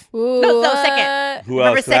 5th. No, second. Who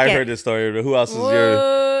November else? 'Cause I've 2nd. heard this story. But who else is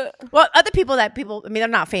your? Well, other people, I mean, they're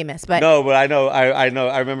not famous, but No, but I know. I know.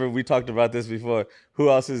 I remember we talked about this before. Who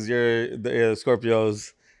else is the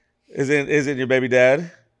Scorpios? Isn't your baby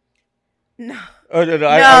dad? no. Oh, no, No,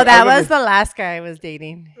 I that remember- was the last guy I was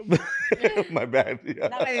dating. my bad. Yeah.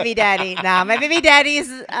 Not my baby daddy. Nah, my baby daddy's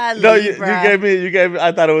No, you Libra. gave me.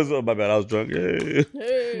 I thought it was. Oh, my bad. I was drunk. Nah.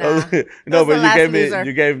 No, was but the last loser.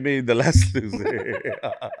 you gave me the last loser.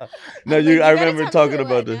 No, I'm you. like, I gotta remember tell me talking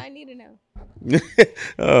who about I know. this. I need to know.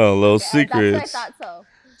 Oh, little That's what I secrets. thought so.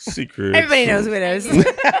 Secrets. Everybody knows who it is. I was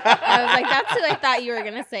like, that's who I thought you were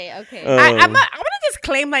gonna say. Okay. I'm gonna just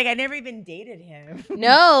claim like I never even dated him.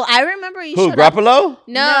 No, I remember you Who? showed up. Grappolo?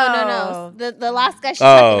 No. The last guy she's Oh.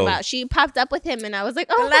 talking about. She popped up with him, and I was like,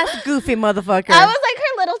 The oh, last goofy motherfucker. I was like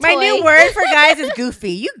her little toy. My new word for guys is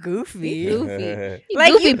goofy. You goofy. You goofy. You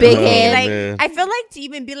Like goofy you big Oh, head. Like man. I feel like to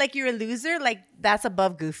even be like you're a loser, like that's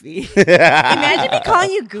above goofy. Imagine me calling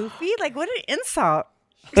you goofy. Like what an insult.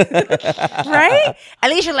 Right? At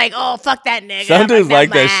least you're like, oh fuck that nigga. Some fuck dudes like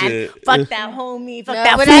that man, shit. Fuck that homie. Fuck No,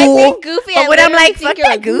 that when fool. I think goofy, But I when I'm literally like, think fuck you're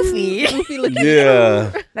that like, goofy. goofy looking.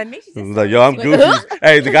 Yeah. That makes you Like, yo, I'm goofy.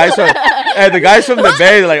 Hey, the guys from the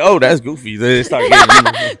Bay, they're like, oh, that's goofy. They start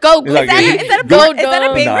getting Go, It's like, goofy. Is that a Go, big, is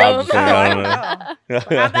that a big Nah, word? I'm just saying, I don't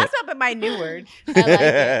know. That's not my new word. I like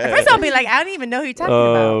it. First I'll be like, I don't even know who you're talking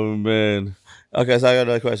about. Oh man. Okay, so I got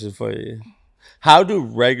another question for you. How do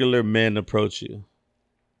regular men approach you?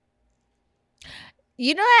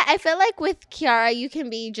 You know what? I feel like with Kiara, you can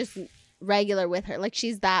be just regular with her. Like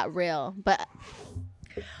she's that real. But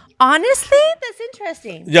Honestly, that's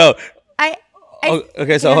interesting. Yo, I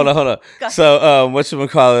okay, so yeah. hold on. Go. So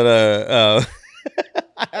whatchamacallit,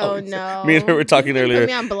 oh no, me and her were talking You earlier. Put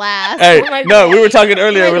me on blast. Hey, I'm like, no, we were wait. talking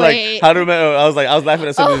earlier. I'm We're like, wait. how do men? I was laughing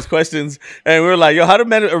at some of Oh. these questions, and we were like, yo, how do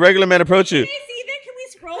regular men approach you? see that? Can we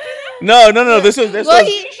scroll to that? No. This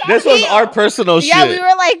Well, was our personal Yeah, shit. we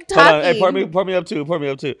were like Hold on, talking. hey, pour me up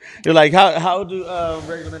too. You're like, how do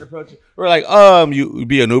regular men approach you? We're like, you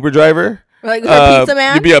be an Uber driver. Like her pizza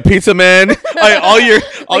man. You be a pizza man. Like,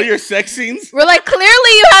 all your sex scenes. We're like, clearly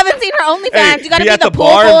you haven't seen her OnlyFans. Hey, You gotta be be at the the pool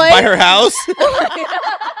bar boy. by her house.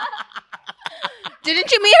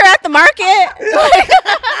 Didn't you meet her at the market?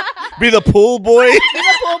 Be the pool boy. Be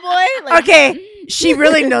the pool boy. Like, Okay, she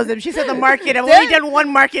really knows them. She said the market. I've only done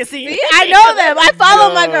one market scene. see, I know them. I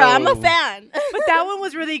follow my girl. I'm a No. fan. But that one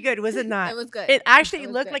was really good, was it not? It was good. It actually It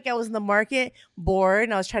was looked good. like I was in the market, bored,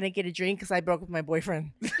 and I was trying to get a drink because I broke with my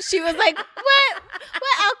boyfriend. She was like,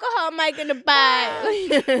 "What alcohol am I gonna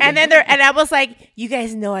buy?" and I was like, "You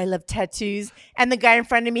guys know I love tattoos." And the guy in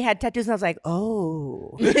front of me had tattoos, and I was like,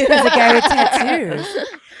 "Oh, there's a guy with tattoos."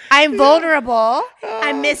 I'm vulnerable.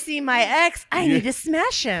 I'm missing my ex. I need to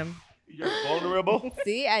smash him. You're vulnerable.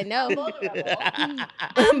 See, I know.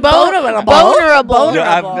 Vulnerable. Yo,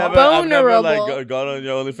 I've never Vulnerable. like gone on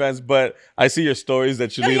your OnlyFans, but I see your stories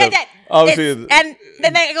that you No, lead yeah, up. that- Obviously, and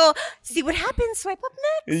then I go, see what happens. Swipe up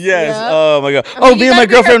next. yes. Yeah. Oh my god. I mean, Oh, you me and gotta my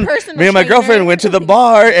be her girlfriend. personal Me and my trainer. girlfriend went to the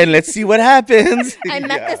bar, and let's see what happens. I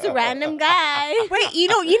met this random guy. Wait, you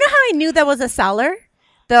know how I knew that was a seller?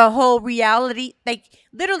 The whole reality, like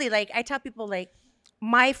literally, like I tell people, like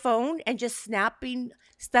my phone and just snapping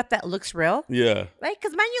stuff that looks real. Yeah. Like,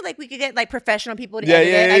 cause mind you, like we could get like professional people to Yeah,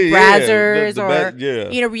 edit yeah, it, like yeah, yeah. Brazzers The or best- yeah.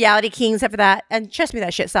 you know Reality Kings, stuff for that. And trust me,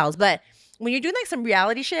 that shit sells. But when you're doing like some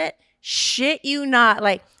reality shit you not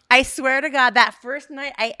like. I swear to God, that first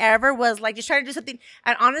night I ever was like just trying to do something,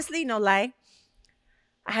 and honestly, no lie.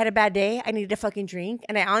 I had a bad day. I needed a fucking drink.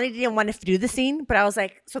 And I only didn't want to do the scene. But I was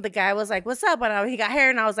like, so the guy was like, what's up? And he got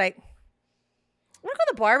here and I was like, I'm gonna go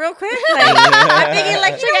to the bar real quick. Like, I'm thinking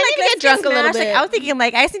like, She's like, I need to let's get drunk a little smash. Like, bit. I was thinking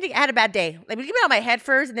like, I just need to, I had a bad day. Like, we can get out my head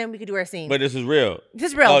first and then we could do our scene. But this is real.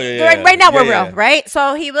 This is real. Oh, yeah, right, yeah. right now we're Yeah, real, yeah. right?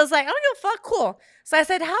 So he was like, I don't give a fuck, cool. So I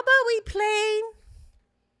said, how about we play?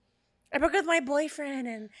 I broke up with my boyfriend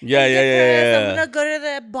and Yeah, and yeah, depressed. yeah. I'm gonna go to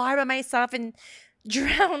the bar by myself and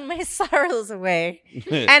drown my sorrows away.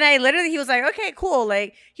 And I literally, he was like, okay, cool.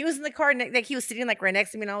 Like, he was in the car, like, he was sitting like right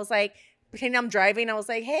next to me, and I was like, pretending I'm driving. I was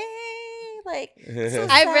like, hey, like, so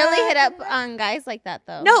I really sad. hit up on guys like that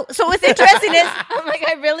though. No, so what's interesting is, I'm like,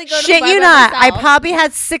 I really go to the shit bar you by not, I myself. probably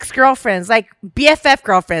had 6 girlfriends, like BFF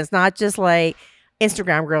girlfriends, not just like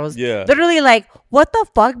Instagram girls. Yeah. Literally like, what the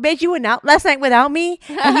fuck, bitch? You went out last night without me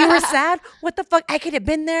and you were sad? What the fuck? I could have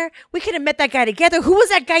been there. We could have met that guy together. Who was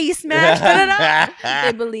that guy you smashed? Da, da, da.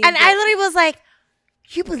 They believe And it. I literally was like,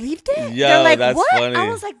 you believed it? Yo, They're like, that's what? funny. I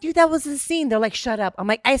was like, dude, that was the scene. They're like, shut up. I'm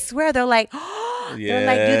like, I swear. They're like, they're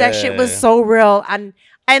like, dude, that shit was Yeah. so real. And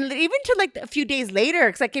even to like a few days later,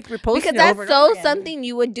 because I kept reposting because it that's over and so over again. something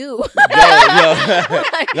you would do. Yo.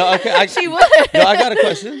 No, okay. She would. Yo, I got a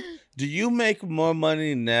question. Do you make more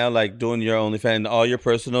money now, like doing your OnlyFans and all your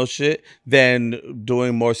personal shit, than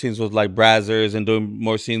doing more scenes with like Brazzers and doing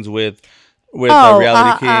more scenes with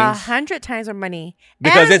Reality Kings? 100 times more money.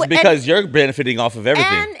 Because And- it's because you're benefiting off of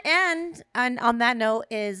everything. and on that note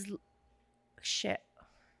is shit.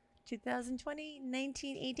 2020,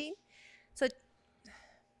 19, 18. So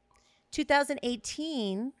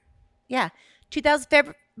 2018, yeah,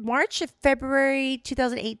 March of February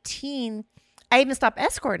 2018, I even stopped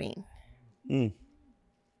escorting. Mm.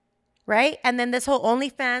 Right? And then this whole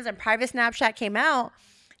OnlyFans and private Snapchat came out.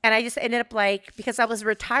 And I just ended up like, because I was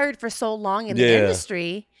retired for so long in the Yeah.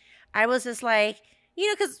 industry, I was just like, you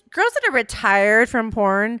know, because girls that are retired from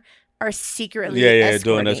porn are secretly doing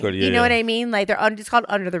escorting. escort, You know what I mean? Like it's called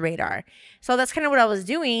under the radar. So that's kind of what I was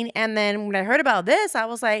doing. And then when I heard about this, I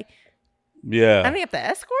was like, I Yeah. don't have to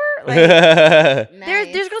escort? Like,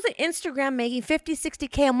 Nice. there's girls on Instagram making 50,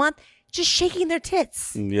 60K a month just shaking their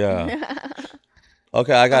tits. Yeah.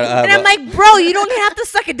 Okay, I got. And I'm like, bro, you don't have to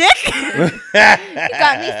suck a dick. You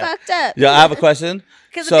got me fucked up. Yeah, I have a question.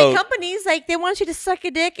 Because the So- big companies, like, they want you to suck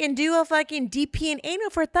a dick and do a fucking DP and anal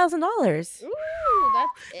for $1,000. Ooh,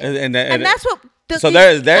 that's it. And that's what. so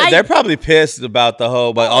they're probably pissed about the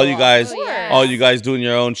whole, but all you guys, oh, yeah. all you guys doing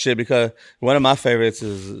your own shit, because one of my favorites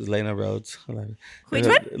is Lena Rhodes. Which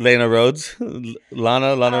one? Lena Rhodes,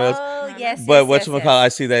 Lana Rhodes. Oh yes. But whatchamacallit, I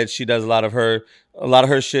see that she does a lot of her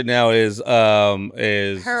shit now is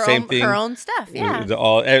her same own, thing. her own stuff. Yeah.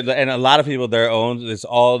 And a lot of people it's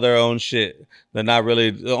all their own shit. They're not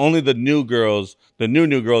really, only the new girls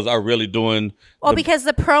are really doing. Well, because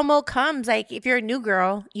the promo comes, like, if you're a new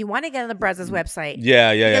girl, you want to get on the Brazzers website.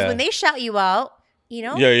 Yeah. Because when they shout you out, you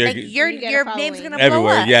know, Yeah, like your You get a name's following. gonna blow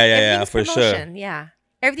Everywhere. up. Yeah, Everything's for sure. promotion. Yeah,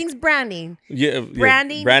 everything's branding.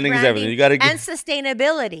 Branding is everything. You gotta and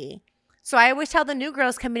sustainability. So I always tell the new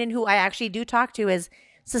girls coming in, who I actually do talk to, is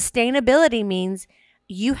sustainability means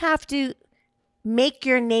you have to make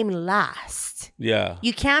your name last. Yeah.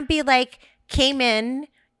 You can't be like, came in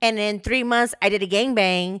and in 3 months I did a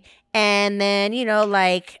gangbang, and then, you know,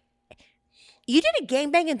 like, you did a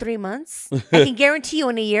gangbang in 3 months. I can guarantee you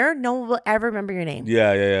in a year, no one will ever remember your name.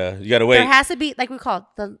 Yeah. You gotta wait. There has to be, like we call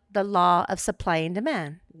it, the law of supply and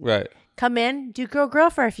demand. Right. Come in, do girl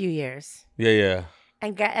for a few years. Yeah.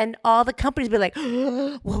 And all the companies be like,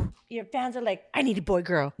 whoa, your fans are like, I need a boy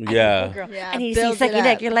girl. I need a Yeah. boy girl. Yeah, I need to see build it sucking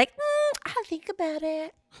dick. up. You're like, I'll think about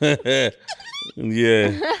it. Yeah.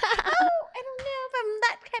 I don't know if I'm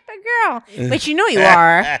that type of girl. But you know you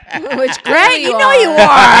are. Which Right? You know you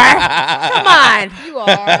are. Come on. You are.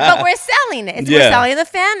 But we're selling it. We're Yeah. selling the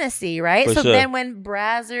fantasy, right? For So sure. then when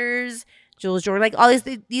Brazzers, Jules Jordan, like all these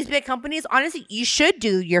big companies, honestly, you should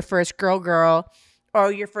do your first girl or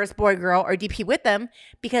your first boy girl or DP with them,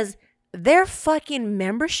 because their fucking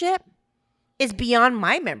membership is beyond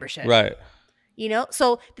my membership. Right. You know?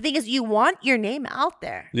 So the thing is, you want your name out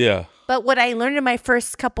there. Yeah. But what I learned in my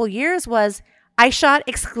first couple years was I shot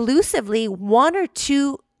exclusively 1 or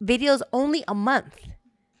 2 videos only a month.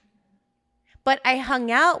 But I hung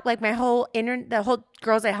out, like the whole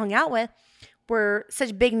girls I hung out with were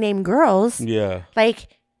such big name girls. Yeah. Like,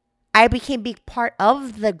 I became big part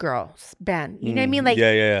of the girls band. You know what I mean? Like,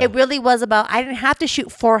 Yeah. it really was about, I didn't have to shoot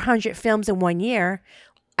 400 films in 1 year.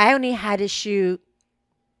 I only had to shoot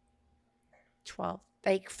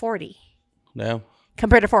 40 Damn.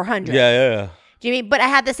 compared to 400. Yeah. Do you mean? But I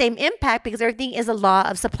had the same impact because everything is a law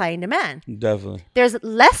of supply and demand. Definitely. There's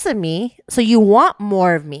less of me, so you want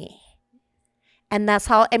more of me. And that's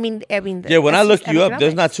how, I mean. Yeah, when I that's look just you up,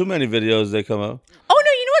 there's economics. not too many videos that come up. Oh,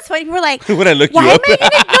 no, you know what's funny? People are like, When I look why you am up. I going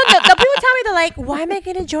to, no, people tell me, they're like, why am I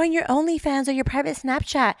going to join your OnlyFans or your private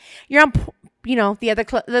Snapchat? You're on, you know, the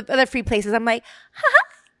other free places. I'm like, haha,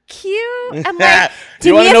 cute. I'm like, do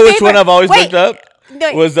You want me to a know which favor. one I've always Wait, looked up?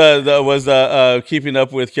 no, Was Keeping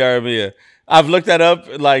Up with Kiara Mia. I've looked that up,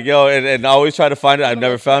 like yo, and I always try to find it. I've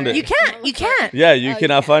never found it. You can't. You can't. Yeah, you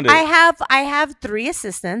cannot find it. I have 3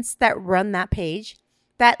 assistants that run that page.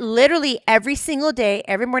 That literally every single day,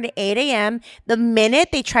 every morning, 8 a.m. The minute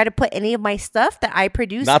they try to put any of my stuff that I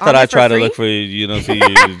produce, not that I try to look for you, you know, see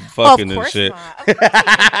you fucking and shit. No,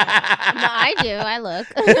 I do. I look.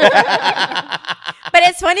 But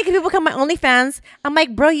it's funny because people come on my OnlyFans. I'm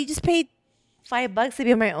like, bro, you just paid $5 to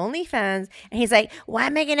be on my OnlyFans, and he's like, why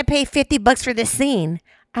am I gonna pay $50 for this scene?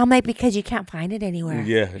 I'm like, because you can't find it anywhere.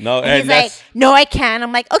 Yeah, no, and he's like, no, I can.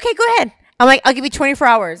 I'm like, okay, go ahead. I'm like, I'll give you 24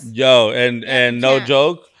 hours. Yo, and no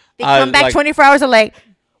joke. They come back 24 hours and like,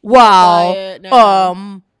 wow.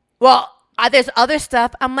 Well, there's other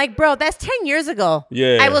stuff. I'm like, bro, that's 10 years ago.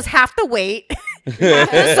 Yeah. I was half the weight, half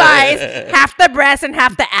the size, half the breast, and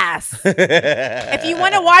half the ass. If you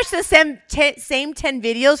want to watch the same 10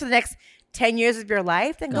 videos for the next 10 years of your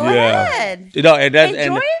life, then go ahead. You know, and that's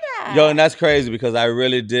enjoy that. Yo, and that's crazy because I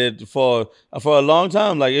really did for a long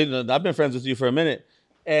time. Like, you know, I've been friends with you for a minute.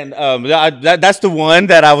 And that's the one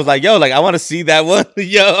that I was like, yo, like I want to see that one.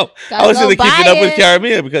 Yo, I was really keeping up with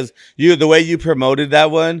Caramia because the way you promoted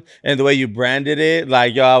that one and the way you branded it,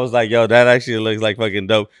 like yo, I was like, yo, that actually looks like fucking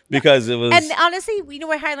dope because it was. And honestly, you know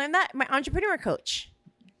where I learned that? My entrepreneur coach.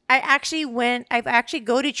 I've actually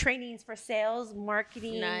go to trainings for sales,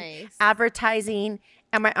 marketing, advertising,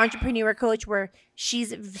 and my entrepreneur coach where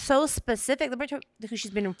she's so specific, who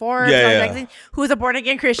she's been in Forbes, magazine, who's a born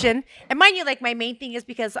again Christian. And mind you, like my main thing is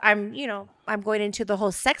because I'm going into the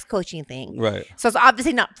whole sex coaching thing. Right. So it's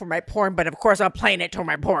obviously not for my porn, but of course I'm playing it to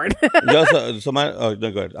my porn. No, go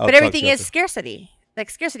ahead. But everything is scarcity.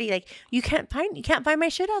 Like you can't find my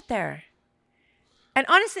shit out there. And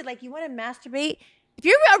honestly, like you want to masturbate.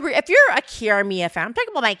 If you're a Kiara Mia fan, I'm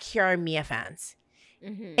talking about my Kiara Mia fans.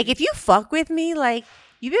 Mm-hmm. Like if you fuck with me, like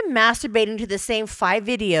you've been masturbating to the same 5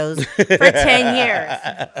 videos for 10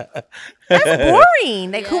 years. That's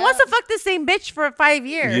boring. Like who wants to fuck the same bitch for 5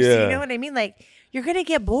 years? Yeah. You know what I mean? Like you're gonna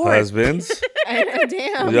get bored. Husbands. I know,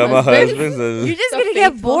 damn. Yeah, my husbands. You're just gonna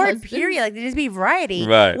get bored. Period. Like there just be variety.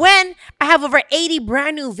 Right. When I have over 80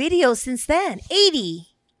 brand new videos since then. 80.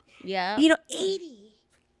 Yeah. 80.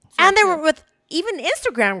 And they were with even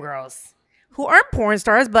Instagram girls who aren't porn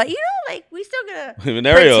stars, but like we still gonna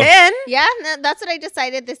pretend. Yeah, that's what I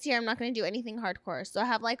decided this year. I'm not gonna do anything hardcore. So I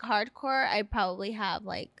have like hardcore. I probably have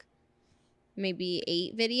like maybe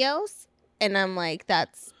 8 videos, and I'm like,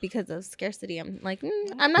 that's because of scarcity. I'm like,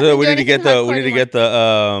 I'm not. Gonna we do need to get the. We need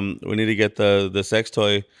to get the sex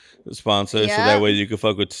toy sponsor so that way you can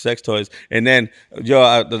fuck with sex toys. And then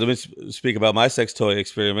let me speak about my sex toy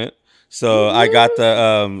experiment. So I got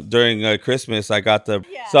the during Christmas I got the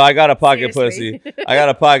so I got a pocket pussy. I got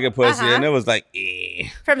a pocket pussy and it was like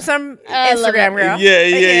from some Instagram girl.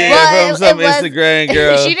 Yeah. Well, from some Instagram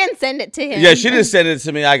girl. She didn't send it to him. Yeah, she didn't send it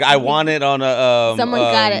to me. I won it on a someone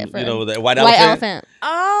got it for the white elephant.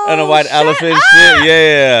 Oh, and a white elephant shit.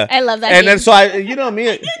 Yeah. I love that. And then so me.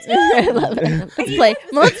 I love it. Let's play.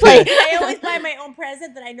 Let's play. I always buy my own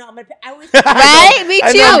present that I know I'm gonna. Right? Me too.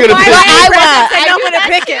 I know I'm gonna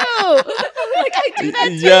pick it. Like I do that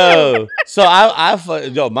too. Yo, so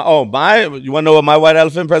you want to know what my white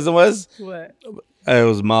elephant present was? What? It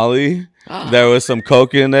was Molly. There was some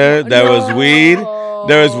coke in there. There was weed.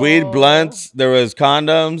 There was weed, blunts. There was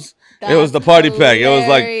condoms. It was the party pack. It was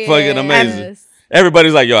like fucking amazing.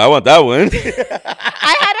 Everybody's like, yo, I want that one.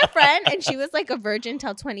 I had a friend and she was like a virgin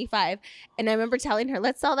till 25. And I remember telling her,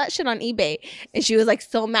 let's sell that shit on eBay. And she was like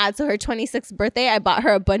so mad. So her 26th birthday, I bought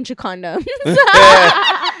her a bunch of condoms.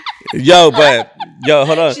 Yo,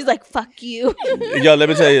 hold on. She's like, fuck you. Yo, let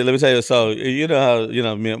me tell you. So you know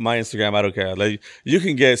how my Instagram, I don't care. Like you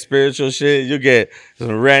can get spiritual shit, you get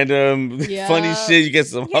some random funny shit, you get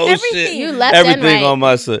some whole shit, you left everything on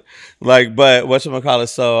my shit. Like, but whatchamacallit,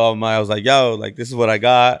 so I was like, yo, like this is what I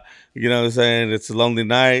got. You know what I'm saying? It's a lonely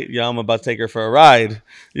night. Yeah, I'm about to take her for a ride.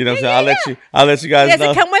 You know what I'm saying? I'll let you guys know.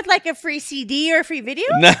 Does it come with like a free CD or a free video?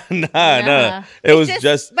 Nah. It was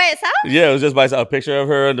just by itself? Yeah, it was just by itself. A picture of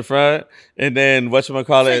her in the front, and then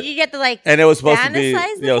whatchamacallit. So you get the like. And it was supposed to be,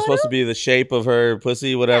 it was supposed to be the shape of her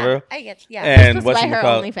pussy, whatever. Yeah, I get. Yeah. And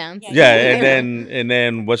whatchamacallit. OnlyFans. And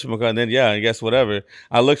then whatchamacallit. And then I guess whatever.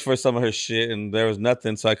 I looked for some of her shit, and there was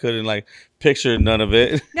nothing, so I couldn't like picture none of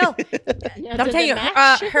it. No, I'm telling you,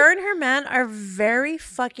 her and her man are very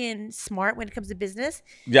fucking smart when it comes to business.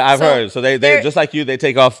 Yeah, I've heard. So they just like you, they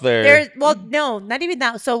take off their. Well, no, not even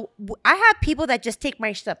that. So I have people that just take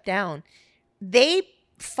my stuff down. They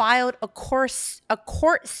filed a court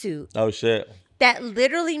suit. Oh shit. that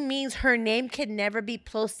literally means her name can never be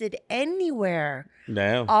posted anywhere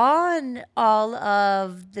Damn. on all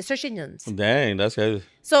of the search engines. Dang, that's crazy.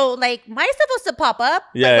 So like my stuff was to pop up,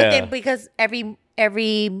 Yeah, but yeah. because every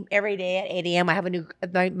day at 8 a.m. I have a new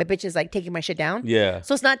my bitch is like taking my shit down. Yeah.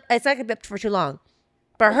 So it's not gonna be up for too long.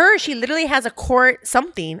 But her, she literally has a court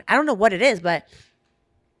something. I don't know what it is, but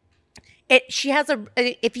she has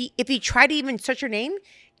if you try to even search her name,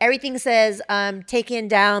 everything says taken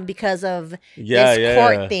down because of this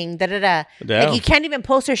court thing. Da da da. Damn. Like you can't even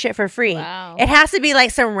post her shit for free. Wow. It has to be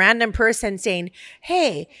like some random person saying,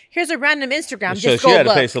 "Hey, here's a random Instagram. So Just she go had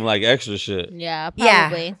look." to pay some like extra shit. Yeah, Yeah.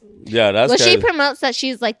 probably. Yeah, that's Well, crazy. she promotes that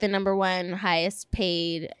she's like the #1 highest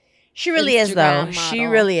paid. She really is though. Instagram She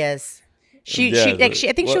model. really is. She Yeah, like I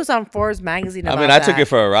think she what- was on Forbes magazine. I About mean, I took that. it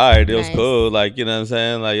for a ride. It was Nice. cool. Like, you know what I'm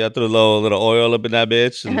saying? Like, I threw a little oil up in that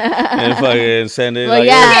bitch and fucking send it. Well, like,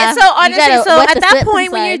 yeah. Okay, so honestly, gotta so wet at the that slip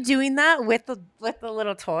point when you're inside. doing that with the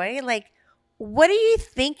little toy, like, what are you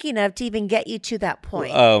thinking of to even get you to that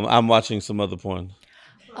point? I'm watching some other porn.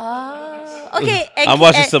 Oh, okay. I'm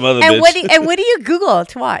watching some other and bitch. what do you Google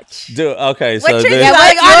to watch? Dude, okay, so What's your- there's- yeah, What's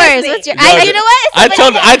like, yours? honestly. What's your? Yo, You know what? I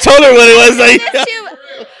told her what it was. Like,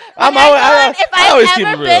 I'm When I always, go on- if I always I've keep it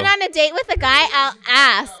ever real. been on a date with a guy, I'll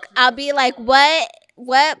ask. I'll be like, what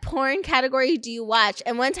porn category do you watch?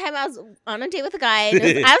 And one time I was on a date with a guy and I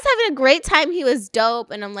was having a great time. He was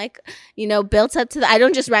dope. And I'm like, built up to the, I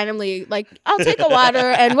don't just randomly like, I'll take a water.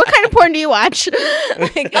 And what kind of porn do you watch?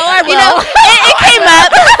 Like, I it came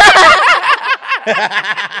up.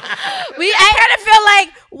 I kind of feel like,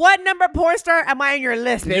 what number porn star am I on your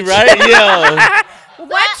list, bitch? You right? Yo. 1,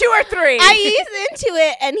 2, or 3? I ease into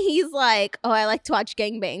it, and he's like, "Oh, I like to watch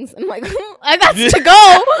gangbangs." I'm like, "I got to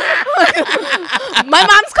go." My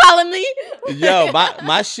mom's calling me. Yo,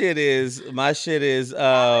 my shit is I was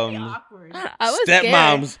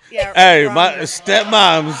stepmoms. scared. Yeah, Hey, wrong my here.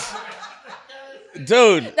 stepmoms.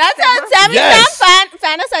 Dude. That's how Sammy Yes. Sam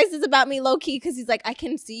fantasizes about me low key because he's like, "I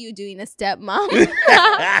can see you doing a stepmom."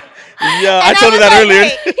 Yeah, I And told her was that like, earlier.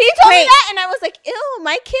 He told me that, and I was like, "Ew,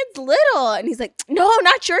 my kid's little." And he's like, "No,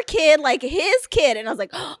 not your kid, like his kid." And I was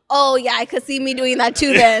like, "Oh yeah, I could see me doing that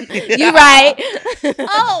too." Then you're right.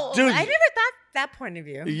 Oh, Dude. I never thought that point of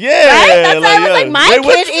view. Yeah. Right? That's why I was yo, like, my wait,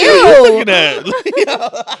 what kid, you ew. looking at?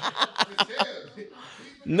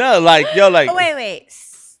 No, like, yo, like. Oh, wait.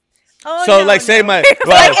 Oh, So, no, like, say no. my. Like if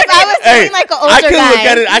I was dating like an older I could guy. look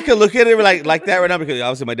at it. I could look at it like that right now because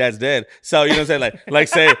obviously my dad's dead. So you know what I'm saying? Like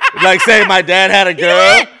say my dad had a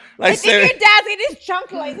girl. Like I think your dad's in his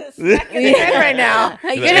chunk like this stuck in his head right now.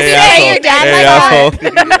 You're Like, gonna hey, say asshole. your dad Hey, like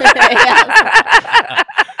that.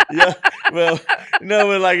 yeah. Well, no,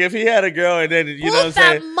 but like if he had a girl and then you know what I'm Who's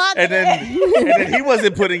that saying, mother? and then he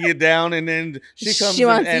wasn't putting it down, and then she comes She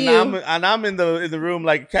wants and you. I'm in the room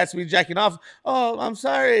like catch me jacking off. Oh, I'm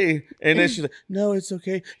sorry. And then she's like, no, it's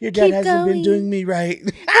okay. Your dad Keep hasn't been going. doing me right.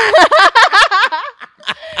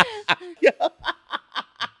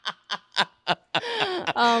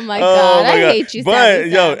 Oh my god, I hate you. But Sammy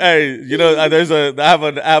yo, Sam. hey, you know, I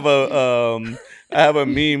have a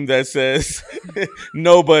meme that says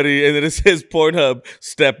nobody, and then it says Pornhub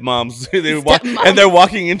stepmoms. They're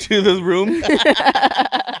walking into the room.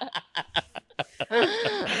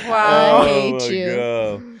 Wow. I hate my you.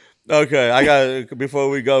 God. Okay, I got before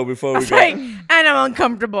we go. It's like, and I'm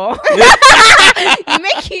uncomfortable. You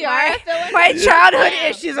make Kiara feel like My childhood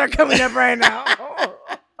issues are coming up right now.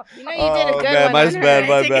 you know you did a Oh, good man, one. mine's on bad, her.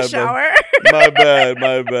 my Take bad, a shower. my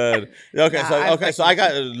bad. Okay, Nah, so I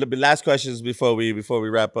got last questions before we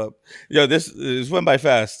wrap up. Yo, this went by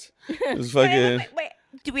fast. This fucking. Wait.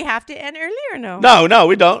 Do we have to end early or no? No,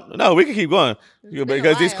 we don't. No, we can keep going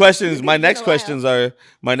because these while. questions. My It's next been a while.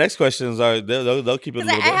 questions are they'll keep it a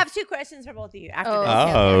Because little I bit. have 2 questions for both of you after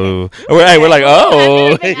Oh. this. Oh, we're like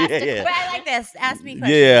oh, But yeah. I like this. Ask me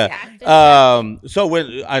questions. Yeah. So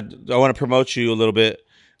when I want to promote you a little bit.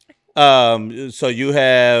 So you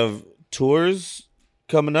have tours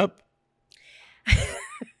coming up.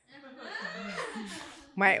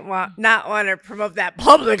 Might not want to promote that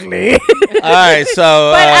publicly. All right,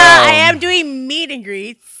 so But I am doing meet and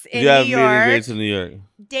greets in you have New meeting York. greets in New York.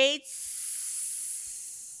 Dates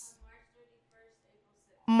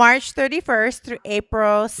March 31st through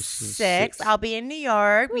April 6th. I'll be in New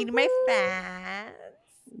York meeting my fans.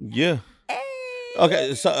 Yeah. Hey.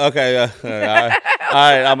 Okay. So all right.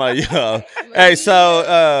 I'm a yo. Hey,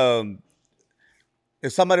 so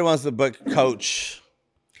if somebody wants to book coach.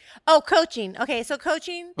 Oh, coaching. Okay, so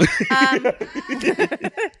coaching.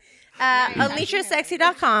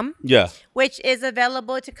 UnleashYourSexy.com, Yeah. which is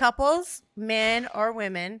available to couples, men or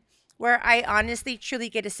women, where I honestly, truly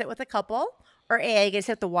get to sit with a couple or AA gets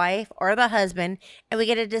with the wife or the husband, and we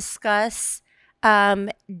get to discuss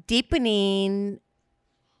deepening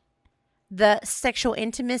the sexual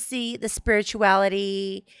intimacy, the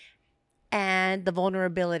spirituality, and the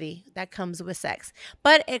vulnerability that comes with sex.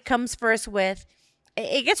 But it comes first with,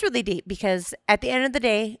 it gets really deep because at the end of the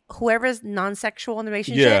day, whoever's non-sexual in the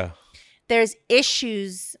relationship, there's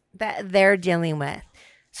issues that they're dealing with.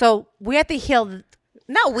 So we have to heal,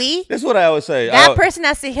 not we. That's what I always say. That person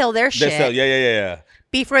has to heal their shit. Yeah.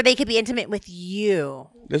 Before they could be intimate with you.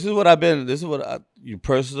 This is what I've been,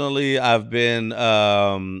 I've been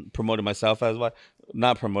promoting myself as well.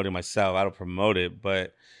 Not promoting myself. I don't promote it,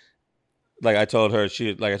 but like I told her,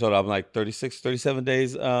 I'm like 36, 37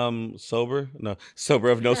 days sober. No, sober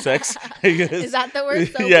of no sex. Is that the word?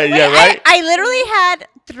 Sober? Yeah, right? I literally had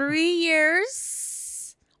 3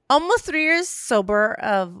 years, almost 3 years sober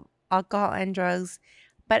of alcohol and drugs.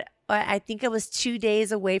 But I think it was 2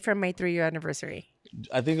 days away from my 3-year anniversary.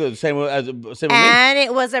 I think it was the same with me. And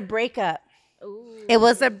it was a breakup. Ooh. It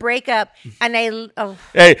was a breakup, and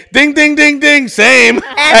hey, ding, ding, ding, ding, same.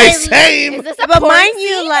 Same. Is this a but porn mind scene?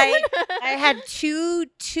 you, like I had two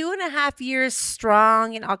and a half years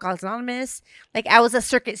strong in Alcoholics Anonymous. Like I was a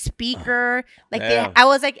circuit speaker. Like I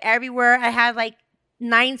was like everywhere. I had like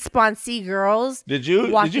 9 sponsee girls. Did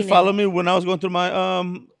you follow me when I was going through my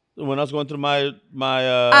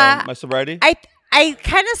my sobriety? I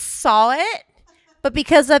kind of saw it, but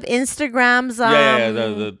because of Instagram's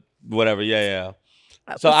the whatever,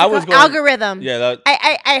 So I was going algorithm. Yeah,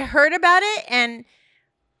 I heard about it and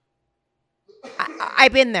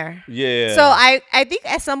I've been there. Yeah. So I think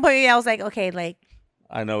at some point I was like, okay, like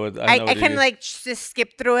I know it. I kind of like just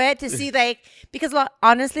skip through it to see like because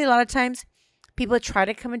honestly a lot of times people try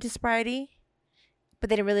to come into sobriety,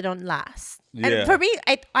 but they really don't last. Yeah. And for me,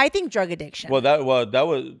 I think drug addiction. Well, that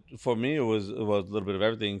was for me. It was a little bit of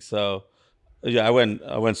everything. So yeah, I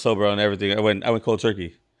went sober on everything. I went cold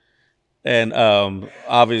turkey. And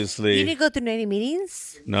obviously, you didn't go through any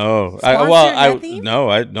meetings. No, nothing?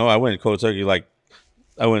 I went cold turkey. Like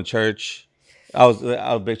I went to church. I was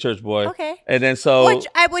a big church boy. Okay, and then so which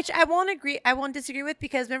I won't agree. I won't disagree with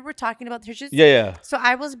because remember we're talking about the churches. Yeah. So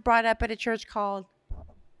I was brought up at a church called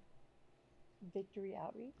Victory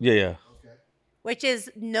Outreach. Yeah. Which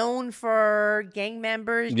is known for gang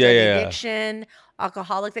members, drug addiction,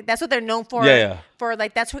 alcoholics. Like, that's what they're known for. For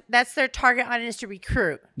like that's their target audience to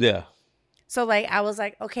recruit. Yeah. So like I was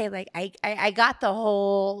like, okay, like I got the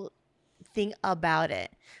whole thing about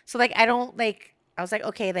it. So like I was like,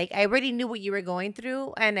 okay, like I already knew what you were going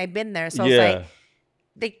through and I've been there. So I was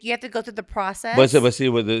like you have to go through the process. But see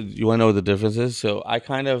what you want to know what the difference is? So I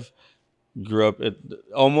kind of grew up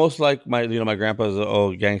almost like my grandpa's an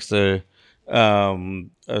old gangster,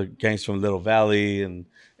 a gangster from Little Valley and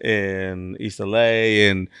in East LA,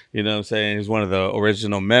 and you know what I'm saying, he's one of the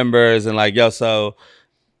original members, and like so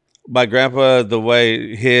my grandpa, the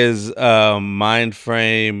way his mind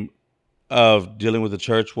frame of dealing with the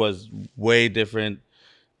church was way different,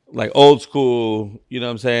 like old school, you know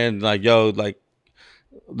what I'm saying, like like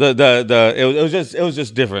it was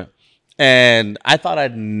just different. And I thought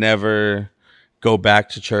I'd never go back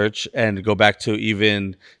to church and go back to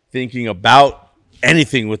even thinking about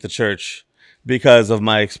anything with the church because of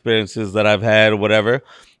my experiences that I've had or whatever.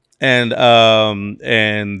 And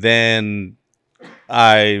then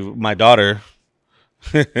my daughter,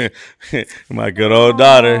 my good old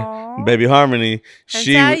daughter, baby Harmony,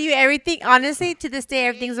 she tell you everything. Honestly, to this day,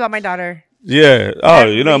 everything's about my daughter. Yeah. Oh,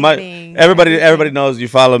 you know, everybody knows you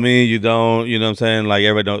follow me. You don't, you know what I'm saying? Like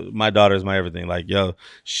everybody knows my daughter is my everything. Like,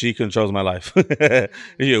 she controls my life.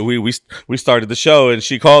 We started the show and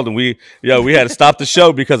she called and we had to stop the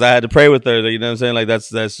show because I had to pray with her. You know what I'm saying? Like that's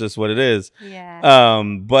just what it is. Yeah.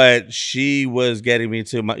 But she was getting me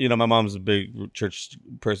to my mom's a big church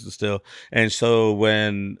person still. And so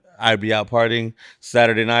when I'd be out partying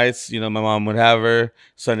Saturday nights, my mom would have her.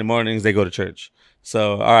 Sunday mornings, they go to church.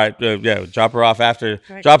 So, all right, drop her off after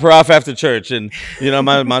church. And,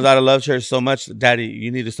 my daughter loves church so much. Daddy,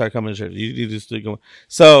 you need to start coming to church. You need to start going.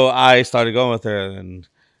 So I started going with her. And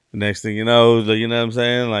the next thing you know what I'm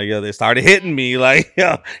saying? Like, they started hitting me. Like,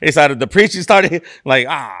 the preaching started like,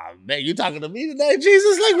 man, you talking to me today?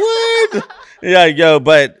 Jesus, like, what?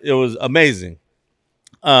 But it was amazing.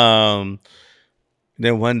 Then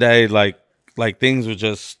one day, like things were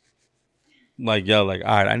just like, all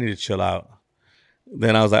right, I need to chill out.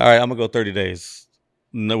 Then I was like, all right, I'm going to go 30 days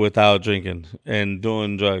without drinking and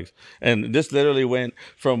doing drugs. And this literally went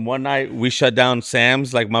from one night we shut down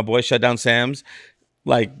Sam's, like my boy shut down Sam's,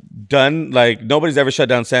 like done. Like nobody's ever shut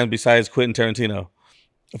down Sam's besides Quentin Tarantino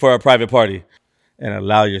for a private party. And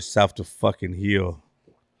allow yourself to fucking heal.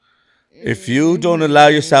 If you don't allow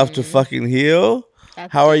yourself to fucking heal,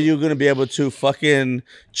 That's how are it. you gonna be able to fucking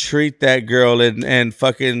treat that girl and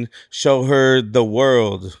fucking show her the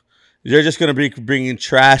world? You're just gonna be bringing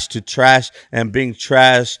trash to trash and being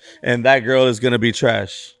trash, and that girl is gonna be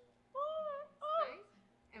trash.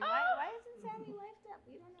 And why isn't Sammy wiped up?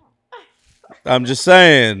 We don't know. I'm just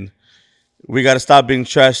saying, we gotta stop being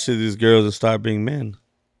trash to these girls and start being men.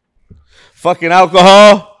 Fucking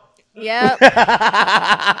alcohol. Yep. Dear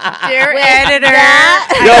editor,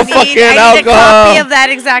 Yo, fucking I need a alcohol. copy of that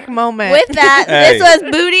exact moment. With that, Hey. this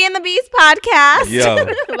was Booty and the Beast podcast. Yo,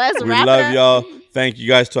 Let's we wrap love it up. y'all. Thank you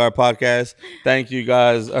guys to our podcast. Thank you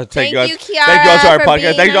guys. Thank you, Kiara. Thank you all to our for podcast.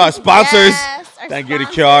 being Thank you to our on- sponsors. Yes, our Thank you to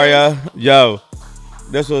sponsors. Kiara. Yo,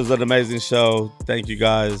 this was an amazing show. Thank you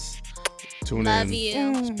guys. Tune Love in.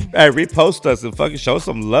 you. Hey, repost us and fucking show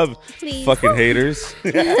some love, Please. fucking haters.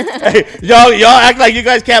 Hey, y'all act like you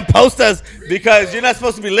guys can't post us because you're not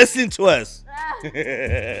supposed to be listening to us.